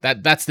just like,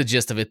 that's the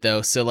gist of it,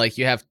 though. So like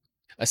you have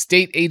a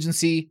state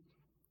agency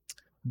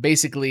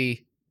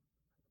basically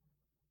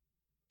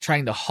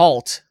trying to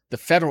halt the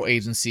federal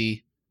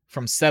agency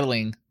from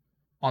settling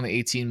on the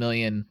 18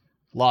 million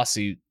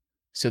lawsuit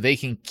so they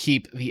can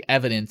keep the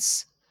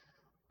evidence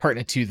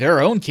pertinent to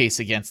their own case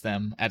against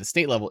them at a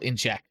state level in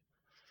check.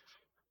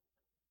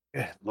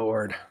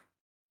 Lord.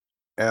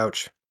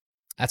 Ouch.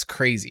 That's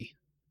crazy.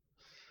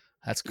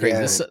 That's crazy.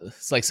 Yeah.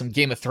 It's like some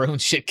Game of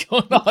Thrones shit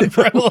going on,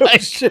 bro.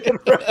 Like, shit,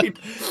 right?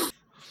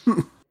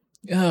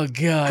 Oh,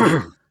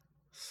 God.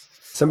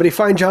 Somebody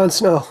find Jon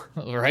Snow.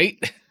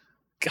 Right?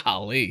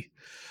 Golly.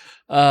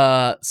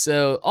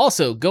 So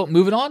also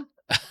moving on.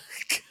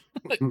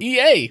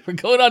 EA. We're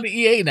going on to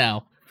EA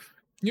now.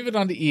 Moving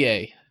on to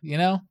EA, you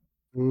know?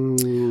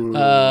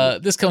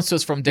 This comes to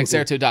us from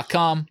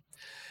Dexerto.com.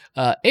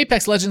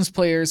 Apex Legends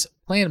players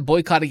plan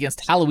boycott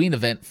against Halloween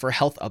event for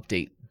health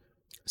update.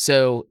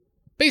 So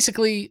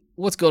basically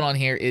what's going on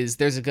here is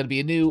there's going to be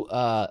a new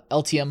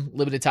LTM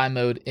limited time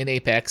mode in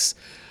Apex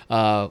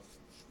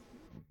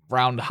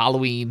around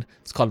Halloween.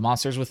 It's called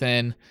Monsters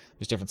Within.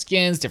 There's different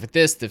skins, different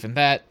this, different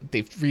that.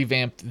 They've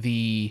revamped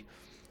the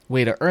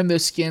way to earn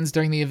those skins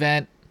during the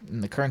event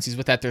and the currencies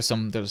with that. There's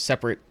a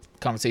separate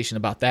conversation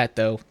about that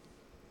though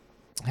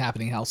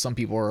happening, how some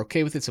people are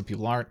okay with it, some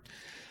people aren't.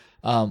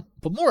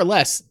 But more or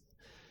less,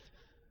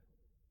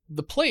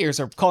 the players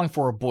are calling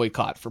for a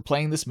boycott for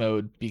playing this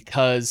mode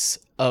because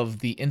of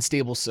the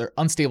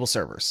unstable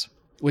servers,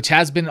 which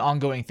has been an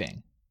ongoing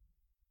thing.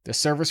 The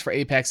servers for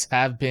Apex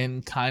have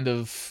been kind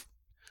of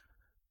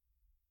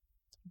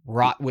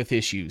rot with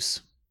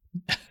issues.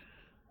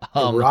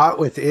 Rot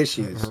with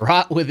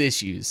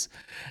issues.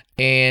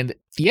 And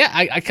yeah,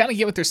 I kind of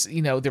get what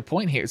their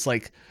point here. It's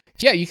like,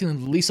 yeah, you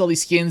can release all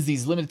these skins,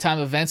 these limited time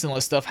events and all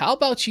this stuff. How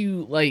about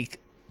you like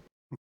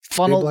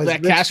funnel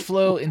that cash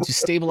flow into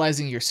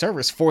stabilizing your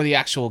servers for the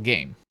actual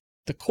game,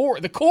 the core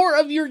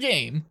of your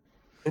game.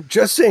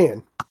 Just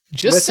saying.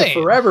 It's a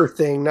forever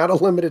thing, not a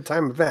limited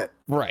time event.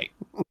 Right.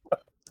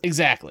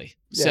 Exactly.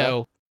 Yeah.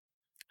 So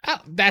I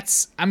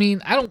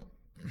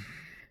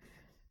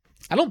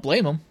don't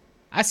blame them.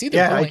 I see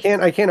their point.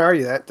 I can't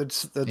argue that.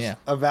 That's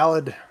a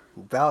valid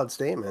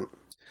statement.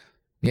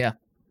 Yeah.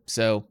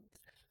 So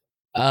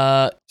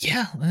and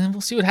we'll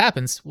see what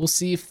happens. We'll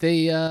see if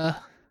they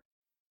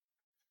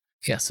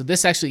so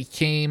this actually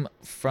came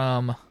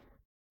from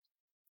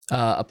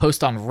a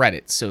post on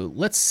Reddit. So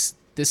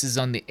this is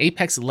on the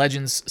Apex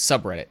Legends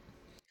subreddit.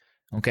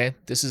 Okay,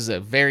 this is a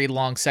very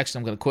long section.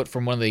 I'm going to quote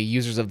from one of the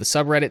users of the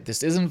subreddit.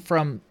 This isn't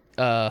from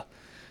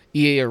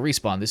EA or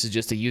Respawn. This is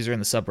just a user in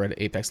the subreddit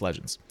Apex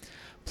Legends.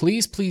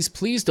 Please, please,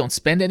 please don't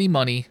spend any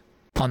money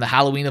on the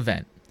Halloween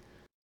event.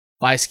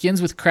 Buy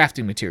skins with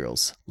crafting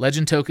materials,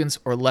 legend tokens,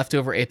 or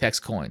leftover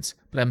Apex coins.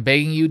 But I'm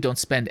begging you, don't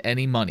spend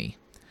any money.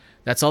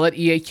 That's all that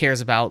EA cares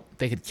about.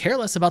 They could care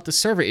less about the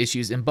server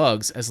issues and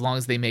bugs as long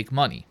as they make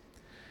money.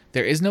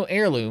 There is no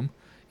heirloom,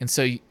 and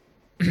so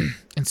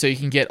And so you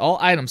can get all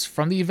items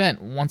from the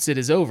event once it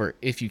is over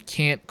if you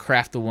can't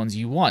craft the ones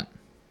you want.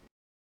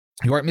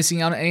 You aren't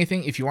missing out on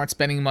anything if you aren't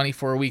spending money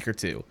for a week or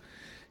two.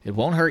 It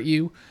won't hurt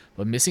you,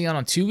 but missing out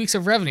on 2 weeks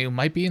of revenue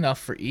might be enough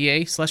for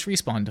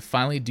EA/Respawn to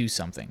finally do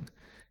something.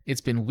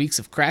 It's been weeks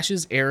of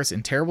crashes, errors,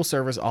 and terrible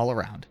servers all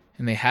around,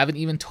 and they haven't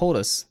even told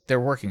us they're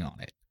working on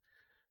it.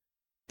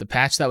 The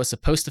patch that was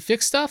supposed to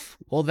fix stuff,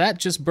 well, that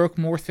just broke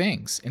more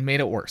things and made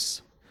it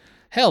worse.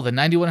 Hell, the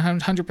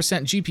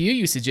 9100% GPU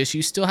usage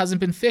issue still hasn't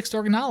been fixed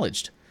or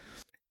acknowledged.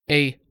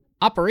 A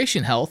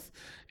Operation Health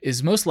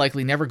is most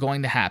likely never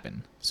going to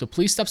happen, so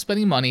please stop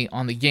spending money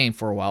on the game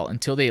for a while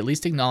until they at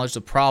least acknowledge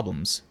the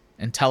problems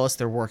and tell us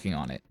they're working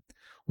on it.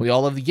 We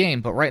all love the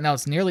game, but right now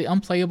it's nearly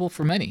unplayable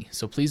for many,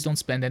 so please don't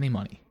spend any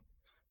money.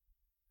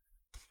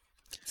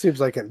 Seems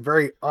like a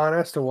very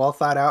honest and well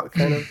thought out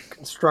kind of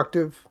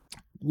constructive.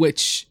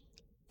 Which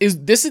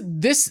is this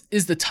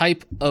is the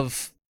type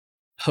of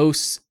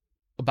posts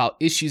about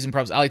issues and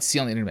problems I like to see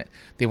on the internet.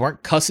 They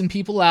weren't cussing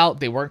people out.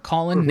 They weren't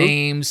calling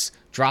names,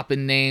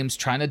 dropping names,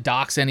 trying to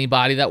dox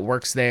anybody that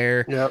works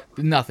there. Yep.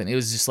 Nothing. It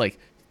was just like,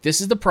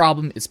 this is the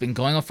problem. It's been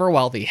going on for a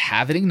while. They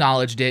haven't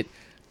acknowledged it.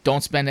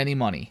 Don't spend any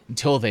money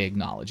until they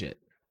acknowledge it.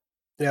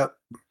 Yep.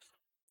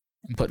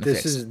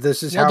 This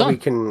is well how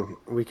done.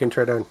 we can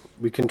try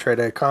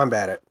to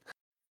combat it.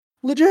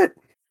 Legit.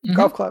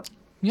 Golf clap.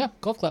 Yeah,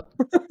 golf clap.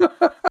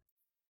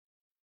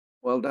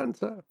 Well done,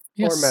 sir.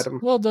 Yes, or madam.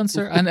 Well done,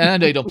 sir. And I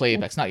know you don't play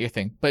Apex, not your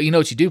thing. But you know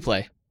what you do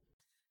play?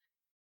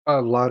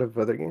 A lot of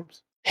other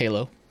games.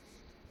 Halo.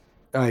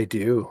 I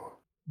do.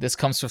 This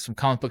comes from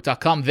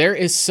comicbook.com. There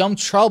is some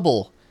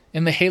trouble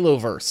in the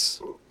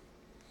Haloverse.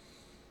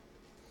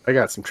 I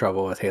got some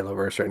trouble with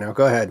Haloverse right now.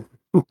 Go ahead.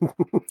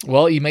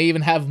 Well, you may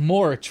even have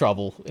more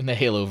trouble in the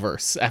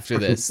Haloverse after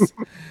this.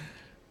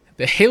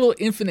 The Halo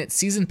Infinite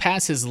Season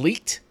Pass has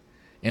leaked,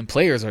 and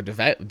players are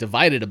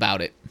divided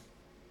about it.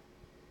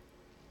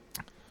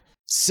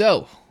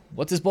 So,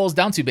 what this boils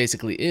down to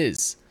basically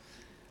is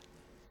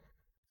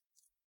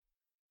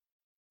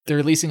they're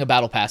releasing a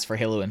battle pass for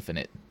Halo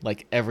Infinite,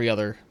 like every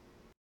other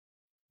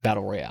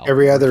battle royale.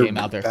 Every other game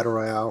out there. Battle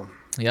royale.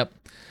 Yep.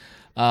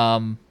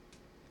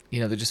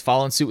 They're just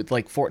following suit with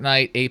like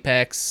Fortnite,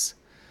 Apex,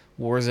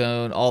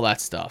 Warzone, all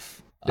that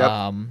stuff.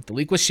 Yep. The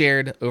leak was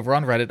shared over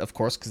on Reddit, of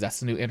course, because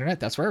that's the new internet.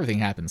 That's where everything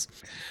happens.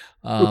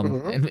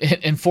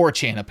 And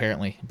 4chan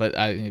apparently, but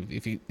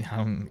if you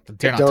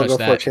dare not touch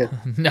that,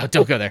 4chan. No,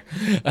 don't go there.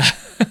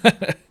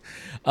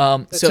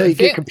 That's so how you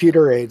get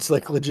computer aids,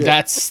 like legit.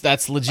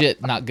 That's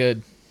legit, not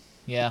good.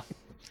 Yeah,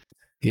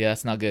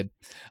 it's not good.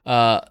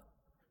 Fans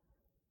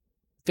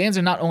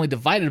are not only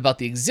divided about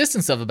the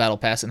existence of a battle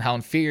pass and how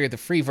inferior the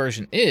free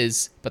version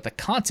is, but the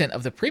content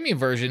of the premium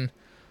version,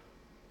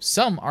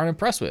 some aren't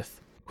impressed with.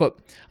 Quote,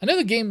 I know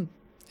the game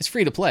is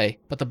free to play,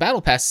 but the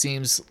battle pass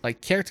seems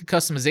like character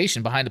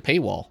customization behind a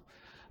paywall.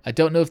 I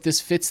don't know if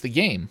this fits the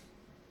game.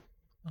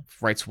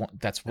 That's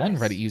one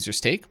Reddit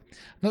user's take.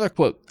 Another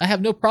quote, I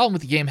have no problem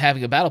with the game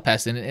having a battle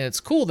pass in it, and it's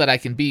cool that it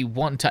could be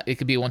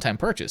a one-time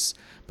purchase,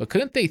 but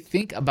couldn't they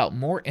think about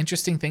more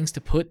interesting things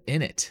to put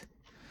in it?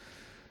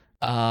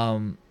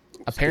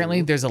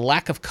 Apparently there's a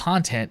lack of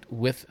content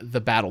with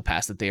the battle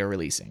pass that they are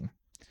releasing,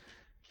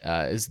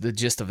 is the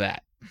gist of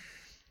that.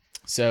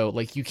 So,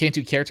 like, you can't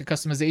do character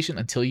customization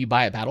until you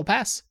buy a battle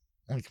pass?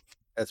 Like,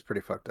 that's pretty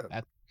fucked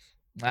up.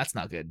 That's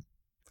not good.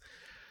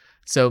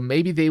 So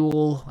maybe they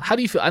will... How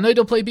do you feel? I know you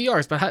don't play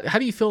BRs, but how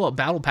do you feel about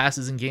battle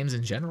passes in games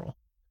in general?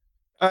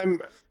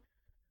 I'm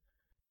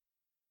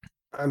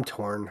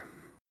torn.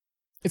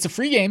 It's a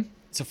free game.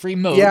 It's a free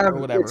mode or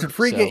whatever. It's a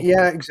free game.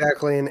 Yeah,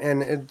 exactly.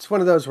 And it's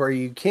one of those where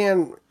you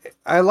can...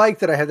 I like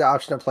that I had the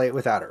option to play it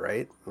without it,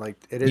 right? Like,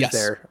 it is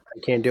there. I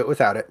can't do it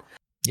without it.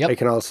 Yep. I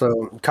can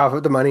also cough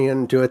up the money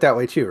and do it that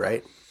way too,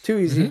 right? Too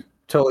easy. Mm-hmm.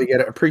 Totally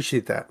get it.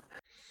 Appreciate that.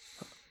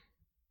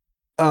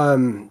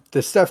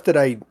 The stuff that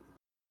I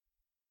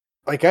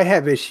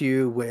have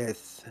issue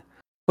with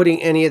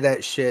putting any of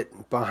that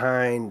shit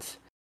behind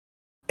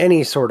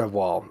any sort of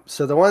wall.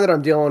 So the one that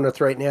I'm dealing with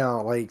right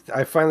now, like,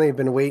 I finally have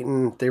been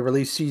waiting. They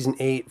released Season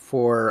 8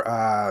 for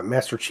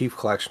Master Chief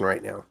Collection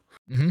right now.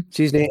 Mm-hmm.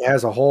 Season 8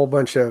 has a whole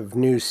bunch of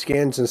new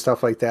skins and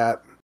stuff like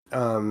that.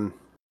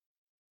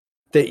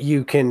 That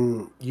you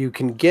can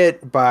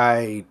get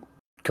by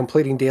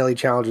completing daily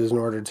challenges in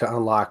order to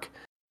unlock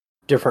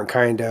different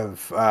kind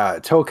of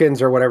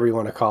tokens or whatever you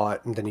want to call it,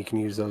 and then you can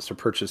use those to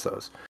purchase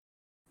those.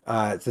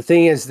 The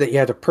thing is that you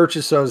have to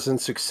purchase those in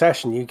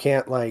succession. You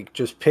can't like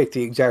just pick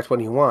the exact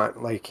one you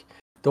want. Like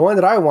the one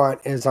that I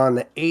want is on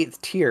the 8th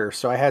tier,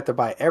 so I had to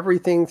buy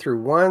everything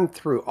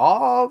through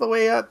all the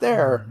way up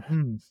there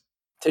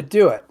to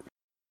do it,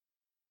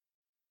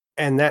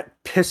 and that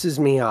pisses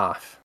me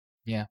off.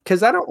 Yeah.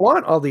 Because I don't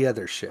want all the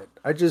other shit.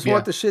 I just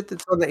want the shit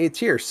that's on the 8th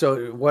tier.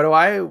 So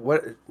I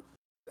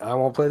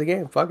won't play the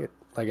game. Fuck it.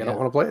 Like, I don't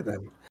want to play it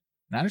then.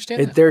 I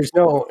understand that. There's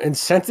no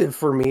incentive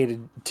for me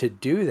to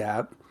do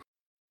that.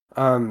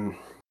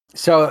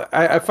 So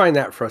I find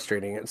that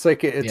frustrating. It's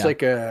like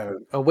a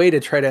way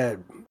to try to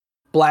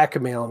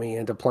blackmail me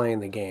into playing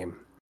the game.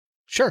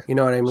 Sure. You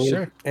know what I mean?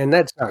 Sure. And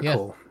that's not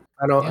cool.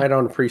 Yeah. I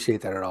don't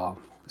appreciate that at all.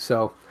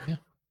 So,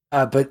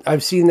 Yeah. but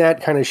I've seen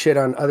that kind of shit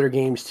on other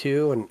games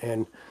too,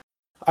 and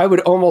I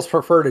would almost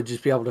prefer to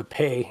just be able to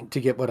pay to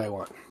get what I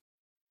want.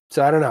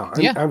 So I don't know.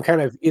 Yeah. I'm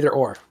kind of either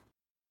or.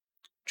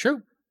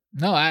 True.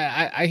 No,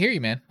 I hear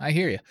you, man. I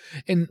hear you.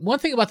 And one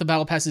thing about the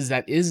battle pass is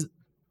that is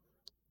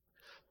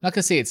not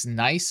gonna say it's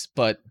nice,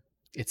 but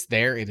it's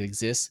there. It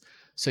exists.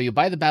 So you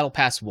buy the battle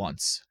pass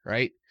once,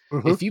 right?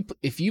 Hmm.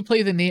 If you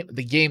play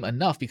the game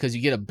enough because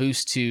you get a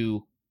boost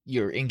to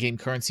your in-game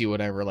currency or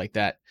whatever like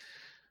that.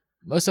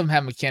 Most of them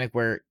have a mechanic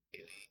where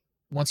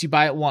once you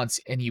buy it once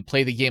and you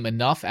play the game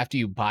enough after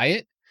you buy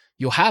it,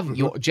 Hmm.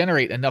 you'll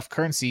generate enough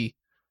currency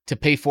to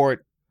pay for it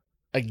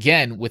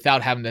again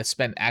without having to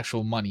spend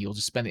actual money. You'll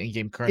just spend the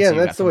in-game Yeah, currency you got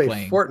that's the from way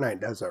playing. Fortnite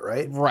does it,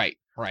 right? Right,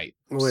 right.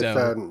 With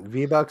So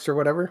V-Bucks or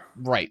whatever.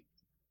 right.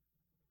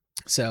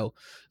 So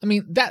I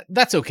mean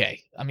that's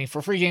okay. I mean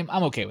for free game,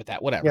 I'm okay with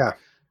that. Whatever. Yeah.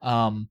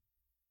 Um,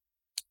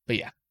 but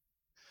yeah.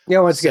 Yeah,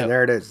 once again, So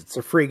there it is. It's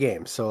a free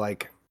game. So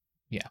like,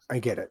 yeah, I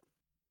get it.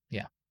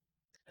 yeah.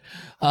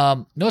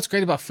 Know what's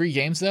great about free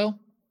games though?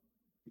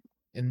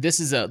 And this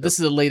is a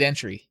late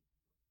entry.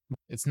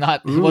 It's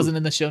not. It Mm. wasn't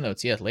in the show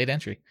notes. Yeah, late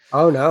entry.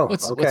 Oh no.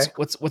 Okay.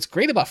 What's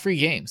great about free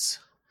games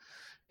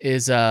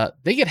is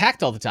they get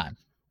hacked all the time.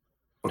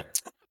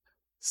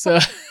 So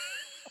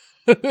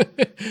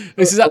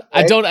this is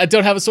I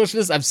don't have a source for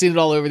this. I've seen it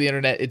all over the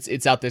internet.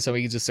 It's out there, so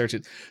we can just search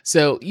it.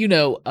 So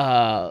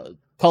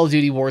Call of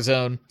Duty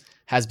Warzone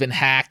has been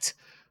hacked,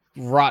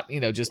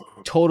 just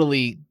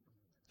totally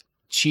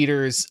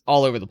cheaters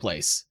all over the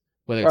place.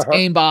 Whether it's Uh-huh.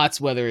 aimbots,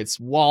 whether it's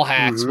wall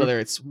hacks, Hmm. whether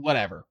it's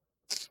whatever,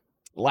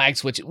 lag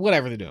switch,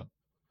 whatever they're doing.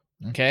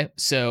 Okay,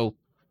 so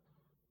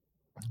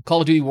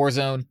Call of Duty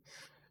Warzone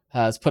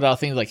has put out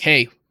things like,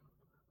 "Hey,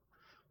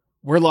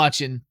 we're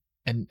launching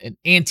an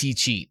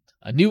anti-cheat,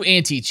 a new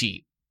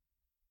anti-cheat."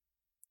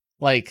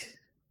 Like,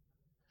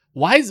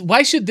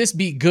 why should this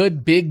be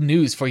good big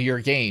news for your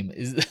game?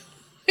 Is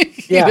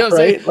Yeah, what I'm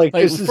saying? right. Like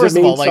this is a First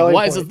of main all, like selling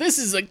why is point. this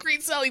is a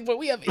great selling point?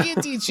 We have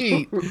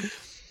anti-cheat.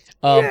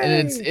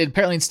 And Yay! it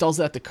apparently installs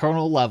it at the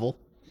kernel level,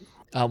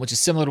 which is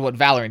similar to what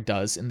Valorant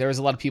does. And there's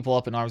a lot of people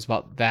up in arms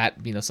about that,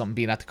 something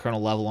being at the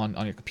kernel level on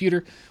your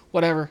computer.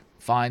 Whatever,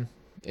 fine.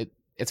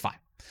 It's fine.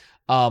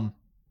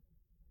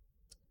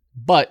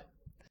 But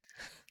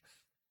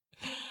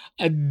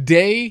a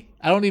day,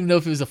 I don't even know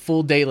if it was a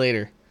full day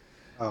later,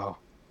 Oh,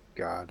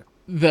 God.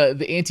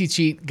 the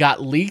anti-cheat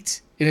got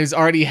leaked and there's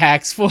already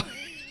hacks for it.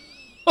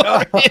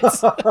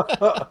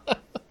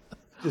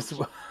 Just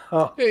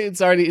oh,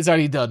 It's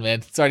already done, man.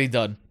 It's already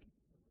done.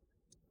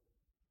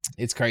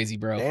 It's crazy,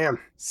 bro. damn.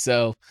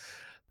 So,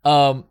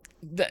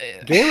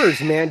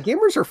 Gamers, man,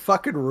 gamers are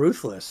fucking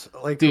ruthless.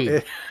 Like,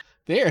 dude,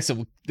 they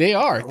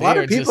are. a lot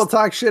of people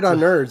talk shit on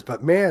nerds,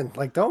 but man,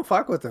 like, don't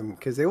fuck with them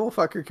because they will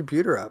fuck your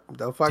computer up.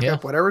 They'll fuck Yeah.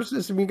 up whatever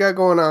system you got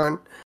going on.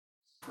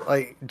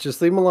 Like,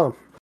 just leave them alone.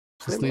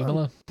 Just leave them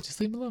alone. Just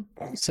leave them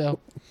alone. So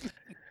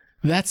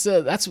that's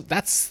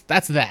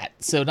that.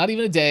 So not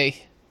even a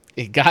day.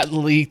 It got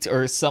leaked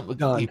or something.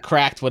 Done. You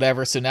cracked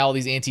whatever. So now all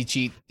these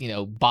anti-cheat,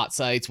 bot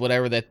sites,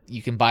 whatever that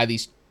you can buy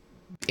these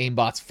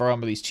aimbots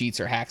from or these cheats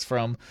or hacks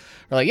from,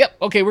 are like, yep,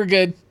 okay, we're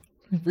good.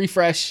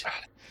 Refresh.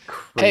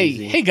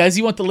 Crazy. Hey guys,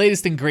 you want the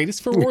latest and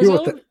greatest for You want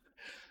Warzone? the-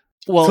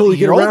 Well, Till we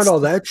get around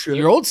all that shit.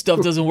 your old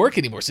stuff doesn't work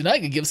anymore, so now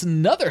you can give us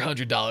another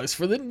 $100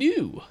 for the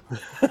new.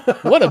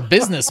 What a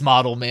business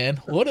model, man!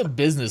 What a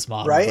business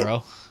model, Right?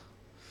 bro.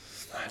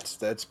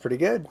 That's pretty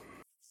good.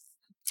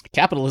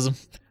 Capitalism.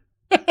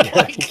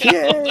 Like, I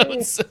don't know what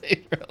to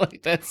say, bro.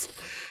 Like that's.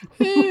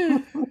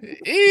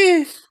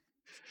 eh.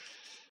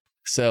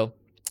 So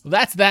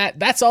that's that.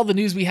 That's all the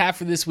news we have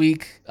for this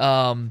week.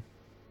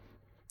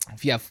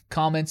 If you have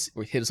comments,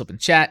 or hit us up in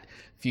chat.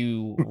 If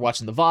you are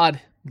watching the VOD,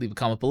 leave a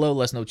comment below.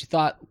 Let us know what you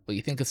thought, what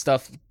you think of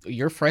stuff,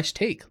 your fresh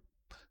take.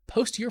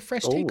 Post your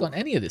fresh take on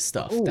any of this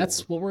stuff.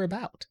 That's what we're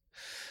about.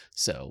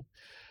 So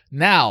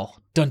now,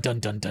 dun dun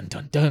dun dun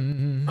dun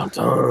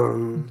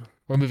dun.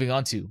 We're moving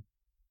on to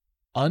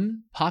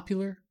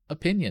unpopular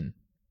opinion.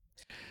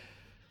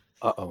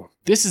 Uh-oh.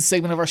 This is a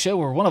segment of our show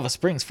where one of us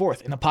brings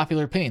forth an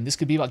unpopular opinion. This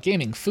could be about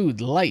gaming, food,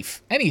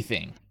 life,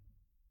 anything.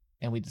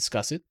 And we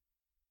discuss it.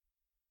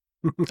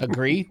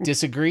 Agree,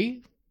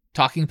 disagree,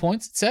 talking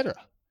points, etc.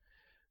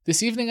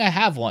 This evening I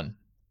have one.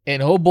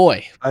 And oh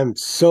boy. I'm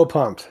so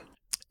pumped.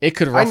 It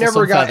could ruffle I never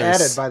some got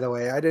feathers. added, by the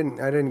way. I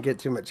didn't get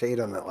too much hate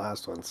on that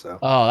last one, so.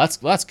 Oh, that's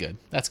good.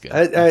 That's good.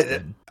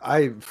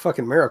 I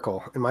fucking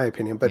miracle, in my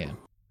opinion, but Yeah.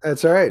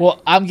 that's all right.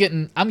 Well, I'm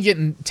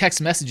getting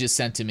text messages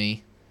sent to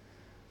me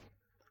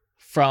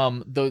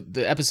from the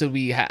episode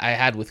I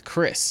had with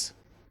Chris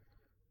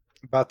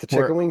About the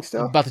chicken wing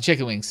stuff? about the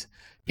chicken wings.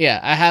 Yeah,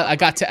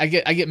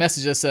 I get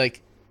messages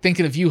like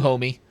thinking of you,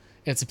 homie,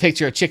 and it's a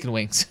picture of chicken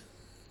wings.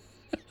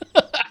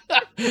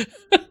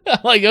 I'm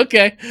like,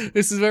 okay,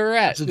 this is where we're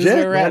at. It's This is where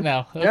legit, we're at man.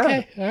 now. Yeah,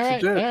 Okay,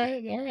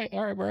 it's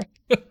all right, bro.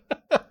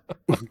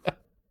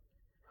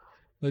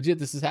 Legit,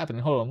 this is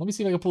happening. Hold on, let me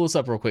see if I can pull this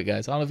up real quick,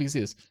 guys. I don't know if you can see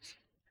this.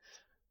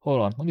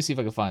 Hold on. Let me see if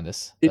I can find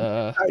this.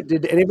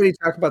 Did anybody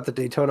talk about the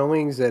Daytona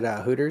wings at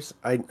Hooters?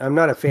 I'm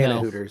not a fan of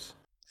No. Hooters.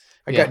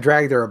 I Yeah. got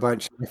dragged there a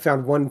bunch. I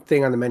found one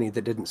thing on the menu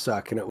that didn't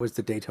suck, and it was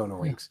the Daytona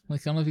Yeah. wings.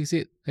 Like, I don't know if you can see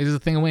it. There's a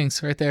thing of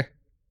wings right there.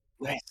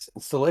 Nice.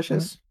 It's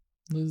delicious.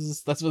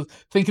 That's what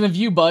thinking of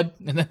you, bud,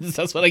 and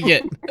that's what I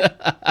get.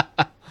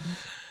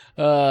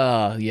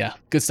 Yeah,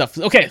 good stuff.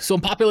 Okay, so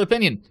unpopular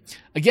opinion.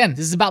 Again,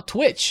 this is about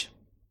Twitch.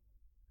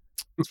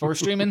 It's where we're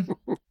streaming.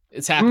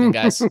 It's happening,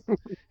 guys.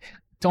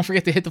 Don't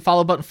forget to hit the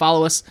follow button.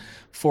 Follow us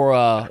for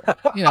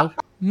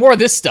more of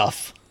this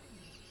stuff.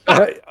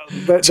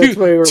 That's why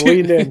we're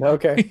leaned in.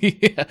 Okay.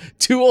 Yeah,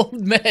 two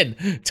old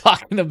men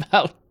talking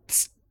about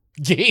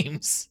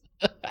games.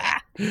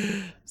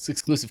 It's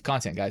exclusive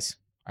content, guys.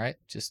 All right,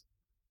 just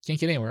can't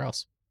get anywhere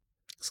else.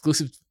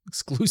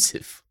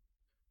 Exclusive.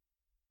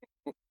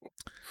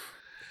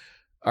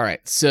 All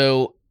right,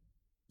 so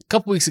a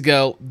couple weeks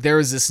ago, there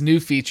was this new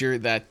feature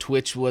that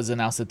Twitch was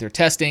announced that they're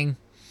testing,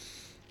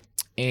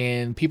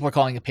 and people are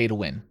calling it pay to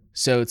win.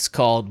 So it's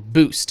called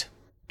Boost.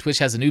 Twitch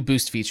has a new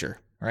Boost feature,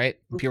 right?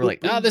 And people are like,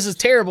 "Oh, this is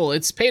terrible.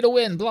 It's pay to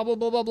win, blah, blah,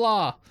 blah, blah,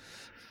 blah."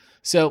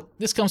 So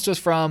this comes to us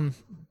from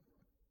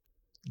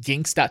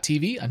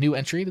Ginks.tv, a new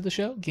entry to the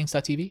show,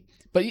 Ginks.tv.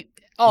 But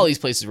all these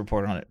places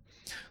report on it.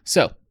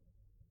 So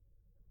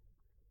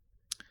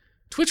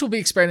Twitch will be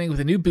experimenting with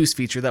a new boost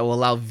feature that will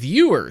allow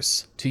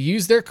viewers to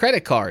use their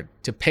credit card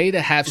to pay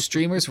to have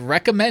streamers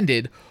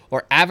recommended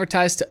or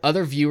advertised to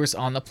other viewers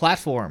on the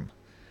platform.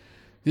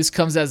 This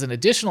comes as an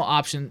additional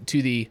option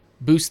to the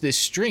Boost This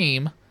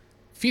Stream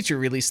feature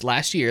released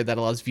last year that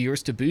allows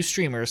viewers to boost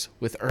streamers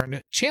with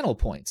earned channel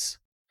points.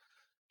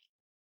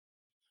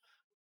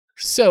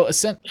 So,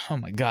 oh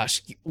my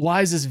gosh,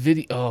 why is this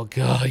video? Oh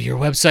god, your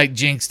website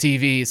Jinx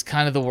TV is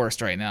kind of the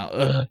worst right now.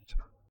 Ugh.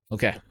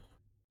 Okay.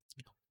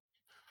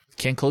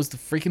 Can't close the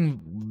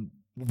freaking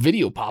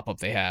video pop-up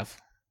they have.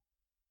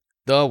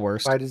 The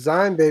worst. By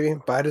design, baby.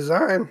 By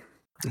design.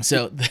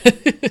 So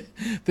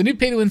the new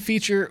pay-to-win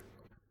feature,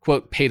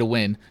 quote,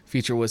 pay-to-win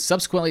feature, was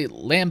subsequently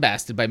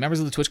lambasted by members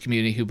of the Twitch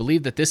community who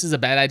believe that this is a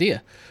bad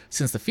idea,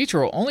 since the feature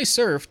will only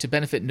serve to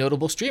benefit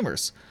notable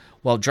streamers,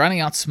 while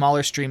drowning out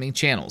smaller streaming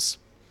channels.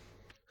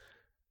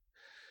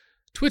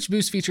 Twitch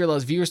Boost feature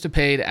allows viewers to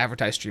pay to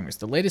advertise streamers.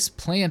 The latest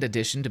planned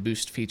addition to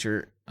Boost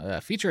feature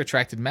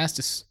attracted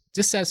mass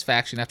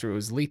dissatisfaction after it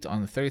was leaked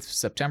on the 30th of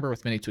September,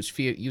 with many Twitch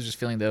users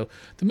feeling, though,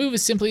 the move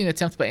is simply an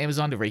attempt by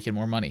Amazon to rake in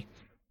more money.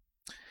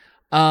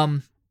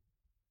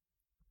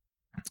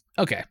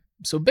 Okay,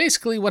 so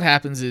basically what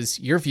happens is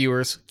your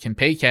viewers can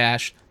pay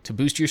cash to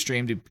boost your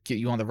stream to get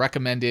you on the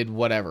recommended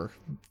whatever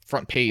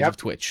front page of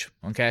Twitch,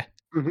 okay?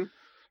 Mm-hmm.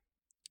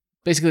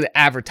 Basically to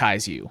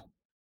advertise you.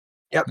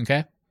 Yep.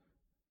 Okay?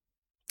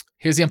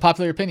 Here's the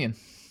unpopular opinion.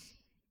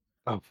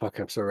 Oh, fuck,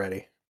 I'm so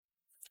ready.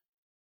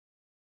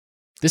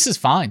 This is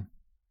fine.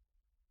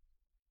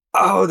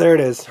 Oh, there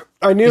it is.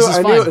 I knew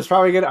it was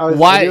probably good.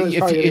 Why? I knew it was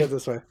probably gonna go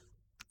this way.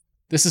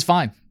 This is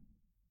fine.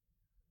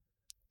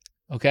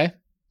 Okay?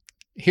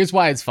 Here's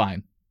why it's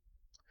fine.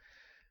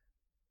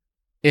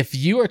 If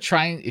you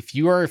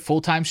are a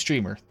full-time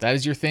streamer, that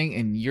is your thing,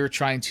 and you're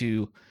trying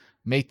to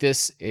make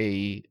this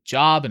a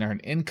job and earn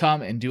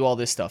income and do all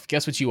this stuff,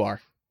 guess what you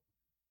are?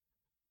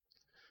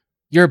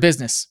 You're a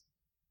business.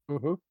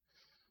 Mm-hmm.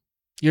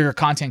 You're a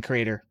content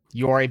creator.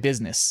 You're a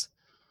business.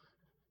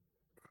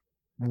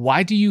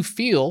 Why do you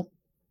feel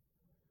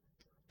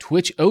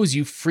Twitch owes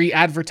you free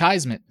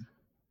advertisement?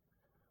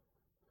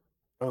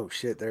 Oh,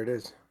 shit, there it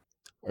is.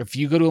 Or if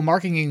you go to a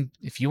marketing,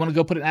 if you want to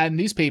go put an ad in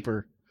a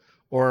newspaper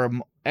or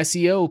an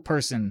SEO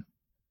person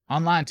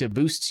online to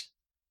boost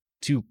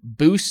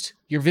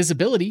your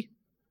visibility,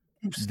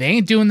 they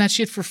ain't doing that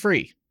shit for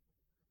free.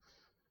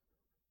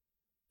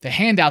 The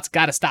handouts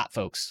got to stop,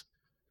 folks.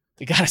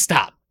 They got to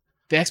stop.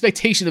 The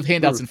expectation of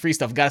handouts and free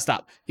stuff got to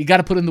stop. You got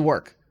to put in the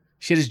work.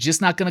 Shit is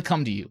just not going to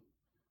come to you.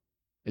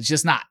 It's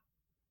just not.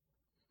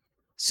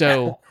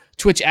 So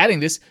Twitch adding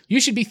this, you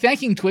should be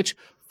thanking Twitch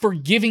for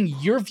giving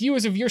your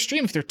viewers of your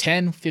stream, if they're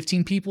 10,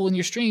 15 people in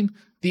your stream,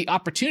 the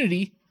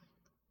opportunity,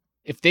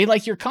 if they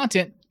like your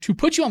content, to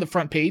put you on the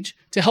front page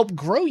to help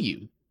grow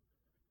you.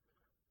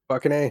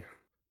 Fucking A.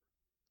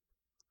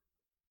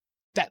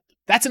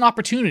 That's an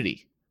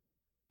opportunity.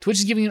 Twitch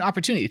is giving you an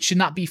opportunity. It should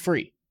not be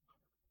free.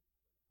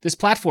 This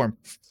platform,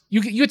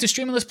 you get to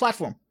stream on this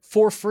platform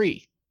for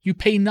free. You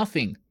pay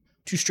nothing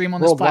to stream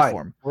on this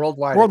platform.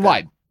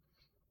 Worldwide.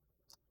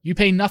 You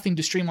pay nothing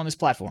to stream on this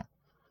platform.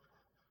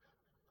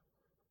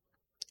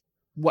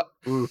 What?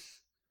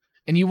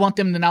 And you want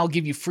them to now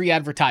give you free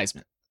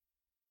advertisement.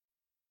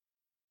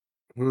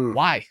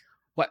 Why?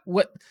 What?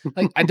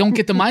 Like, I don't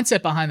get the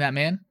mindset behind that,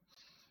 man.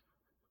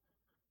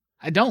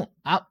 I don't.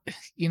 I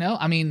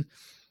mean,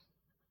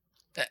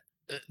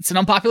 it's an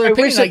unpopular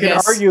opinion, wish I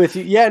could argue with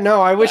you. Yeah,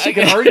 no, I wish I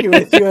could argue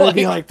with you and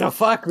be like, the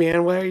fuck,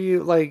 man? Why are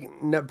you like,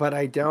 no, but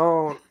I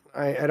don't.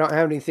 I don't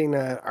have anything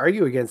to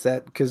argue against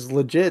that, because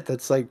legit,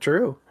 that's like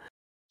true.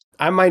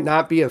 I might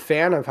not be a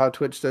fan of how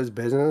Twitch does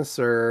business,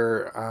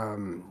 or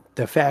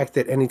the fact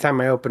that anytime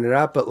I open it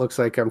up, it looks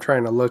like I'm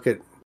trying to look at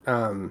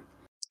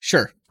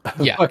sure,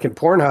 Yeah. fucking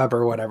Pornhub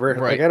or whatever.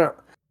 Right. Like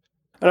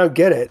I don't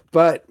get it.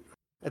 But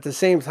at the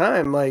same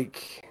time,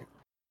 like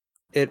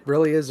it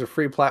really is a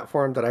free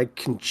platform that I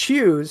can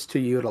choose to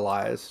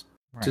utilize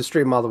to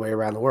stream all the way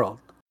around the world.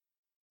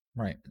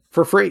 Right.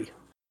 For free.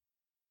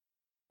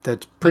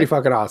 That's pretty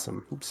fucking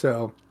awesome.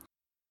 So,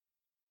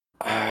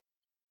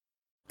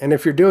 and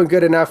if you're doing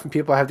good enough and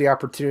people have the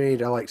opportunity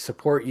to like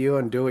support you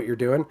and do what you're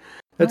doing,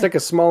 that's like a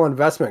small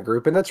investment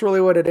group. And that's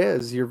really what it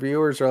is. Your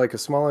viewers are like a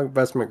small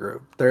investment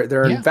group.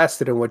 They're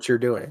invested in what you're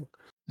doing.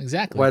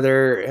 Exactly.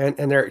 Whether,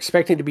 and they're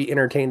expecting to be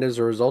entertained as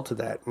a result of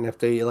that. And if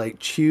they like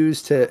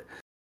choose to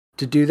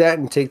do that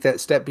and take that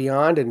step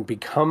beyond and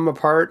become a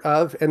part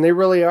of, and they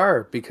really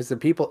are, because the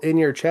people in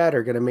your chat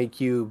are going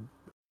to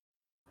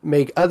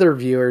make other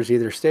viewers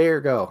either stay or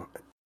go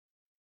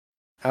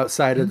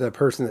outside of the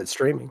person that's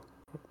streaming,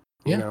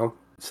 you know?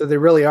 So they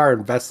really are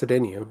invested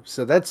in you.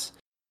 So that's,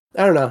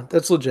 I don't know.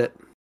 That's legit.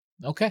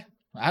 Okay.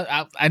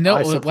 I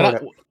know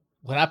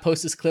when I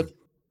post this clip,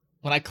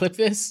 when I clip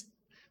this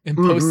and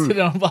post it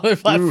on other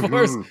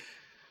platforms,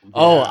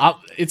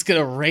 it's going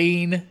to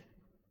rain.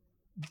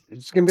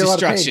 It's going to be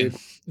destruction. A lot of pain,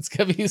 dude. It's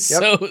going to be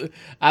so,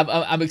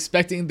 I'm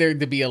expecting there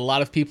to be a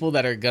lot of people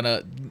that are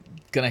gonna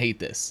hate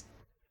this.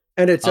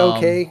 And it's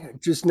okay.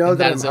 Just know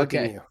that I'm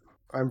hugging you.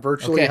 I'm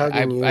virtually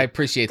hugging you. I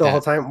appreciate the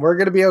whole time. We're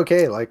gonna be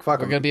okay. Like fuck.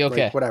 We're gonna be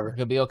okay. Like, whatever. We're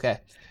gonna be okay.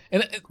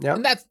 And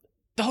that's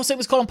the whole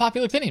segment's called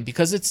Unpopular Opinion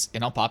because it's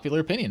an unpopular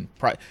opinion.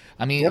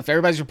 I mean, if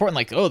everybody's reporting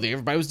like, oh,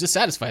 everybody was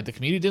dissatisfied, the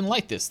community didn't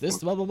like this,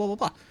 blah blah blah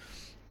blah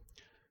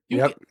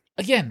blah.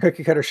 Again,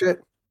 cookie cutter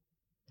shit.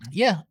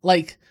 Yeah,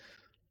 like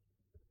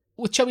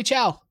with Chubby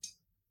Chow.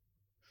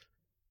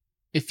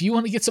 If you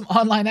want to get some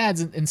online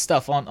ads and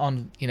stuff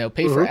on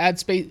pay for ad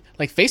space,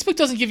 like Facebook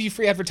doesn't give you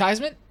free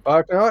advertisement.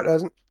 Fuck no, it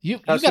doesn't. You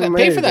got to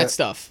pay for that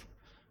stuff.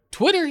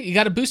 Twitter, you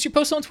got to boost your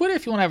posts on Twitter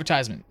if you want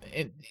advertisement.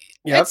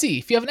 Etsy,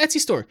 if you have an Etsy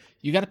store,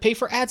 you got to pay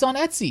for ads on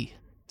Etsy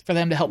for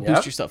them to help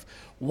boost your stuff.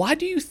 Why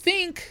do you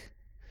think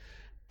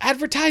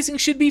advertising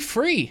should be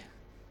free?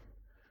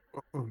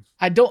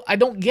 I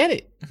don't get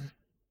it.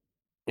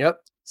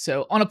 Yep.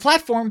 So on a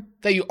platform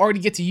that you already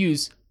get to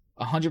use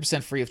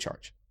 100% free of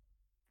charge.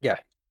 Yeah.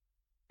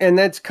 And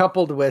that's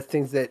coupled with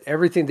things that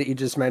everything that you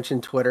just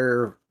mentioned,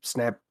 Twitter,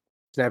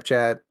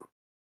 Snapchat,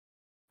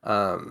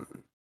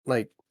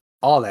 like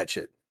all that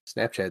shit.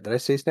 Snapchat. Did I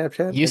say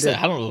Snapchat? You said,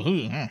 I don't know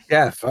who.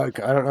 Yeah,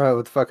 fuck. I don't know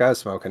what the fuck I was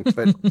smoking.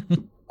 But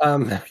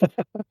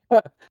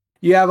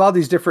you have all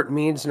these different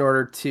means in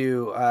order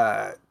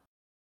to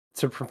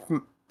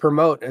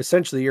promote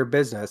essentially your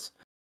business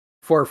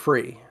for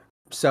free.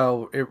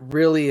 So it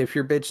really, if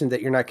you're bitching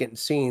that you're not getting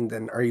seen,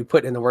 then are you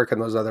putting in the work on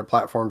those other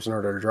platforms in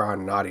order to draw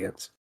in an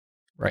audience?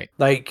 Right.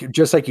 Like,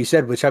 just like you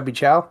said with Chubby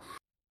Chow,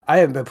 I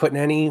haven't been putting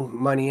any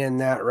money in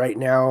that right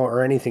now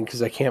or anything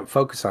because I can't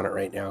focus on it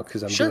right now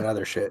because I'm doing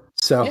other shit.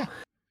 So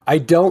I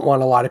don't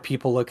want a lot of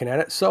people looking at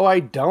it, so I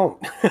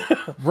don't.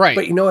 Right.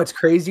 But you know what's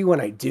crazy? When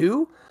I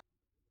do,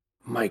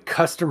 my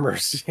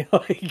customers,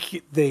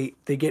 like they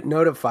get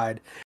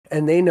notified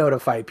and they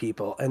notify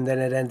people, and then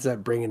it ends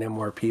up bringing in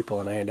more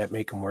people and I end up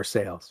making more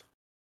sales.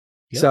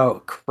 Yep.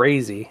 So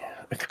crazy.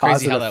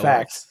 Crazy how that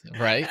works,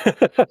 right?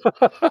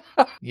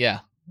 Yeah.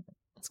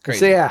 It's crazy.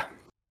 So yeah.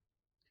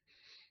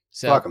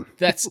 So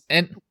that's,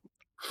 and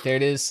there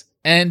it is.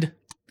 And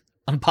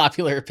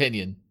unpopular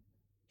opinion.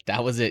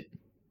 That was it.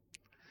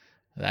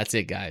 That's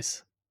it,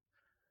 guys.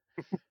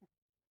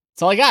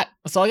 That's all I got.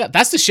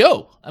 That's the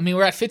show. I mean,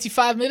 we're at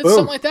 55 minutes,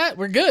 something like that.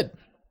 We're good.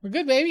 We're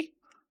good, baby.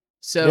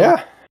 So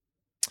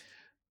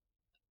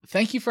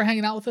thank you for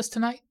hanging out with us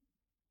tonight.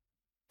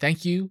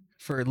 Thank you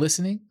for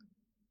listening.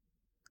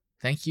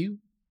 Thank you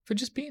for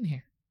just being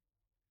here.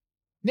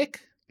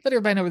 Nick, let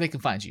everybody know where they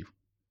can find you.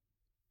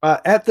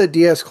 At the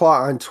DS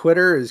Claw on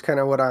Twitter is kind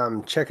of what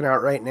I'm checking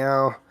out right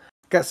now.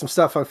 Got some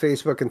stuff on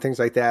Facebook and things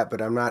like that,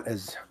 but I'm not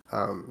as,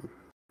 I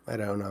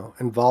don't know,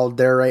 involved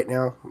there right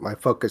now. My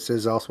focus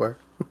is elsewhere.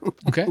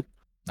 Okay.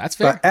 That's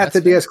fair. But at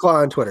the DS Claw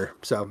on Twitter.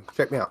 So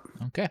check me out.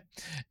 Okay.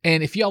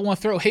 And if y'all want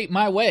to throw hate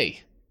my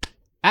way,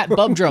 at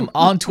Bubdrum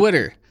on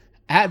Twitter,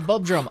 at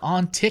Bubdrum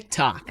on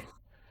TikTok,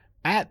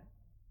 at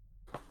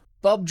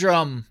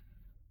Bubdrum81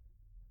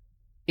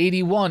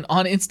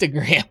 on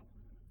Instagram.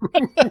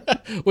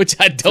 Which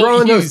I don't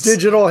Throwing use. Those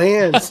digital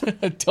hands.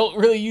 I don't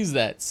really use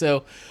that.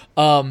 So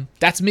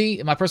that's me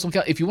and my personal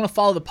account. If you want to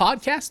follow the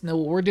podcast, know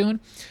what we're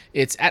doing,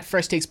 it's at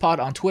Fresh Takes Pod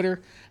on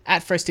Twitter,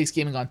 at Fresh Takes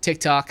Gaming on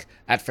TikTok,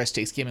 at Fresh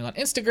Takes Gaming on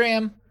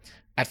Instagram,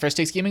 at Fresh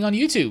Takes Gaming on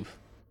YouTube,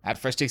 at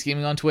Fresh Takes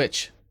Gaming on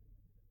Twitch.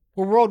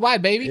 We're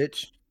worldwide, baby.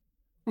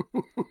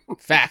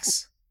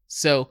 Facts.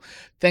 So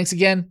thanks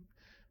again.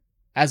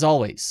 As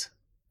always,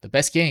 the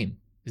best game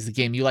is the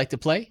game you like to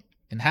play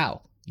and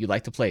how you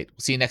like to play it. We'll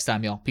see you next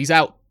time, y'all. Peace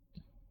out.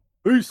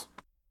 Peace.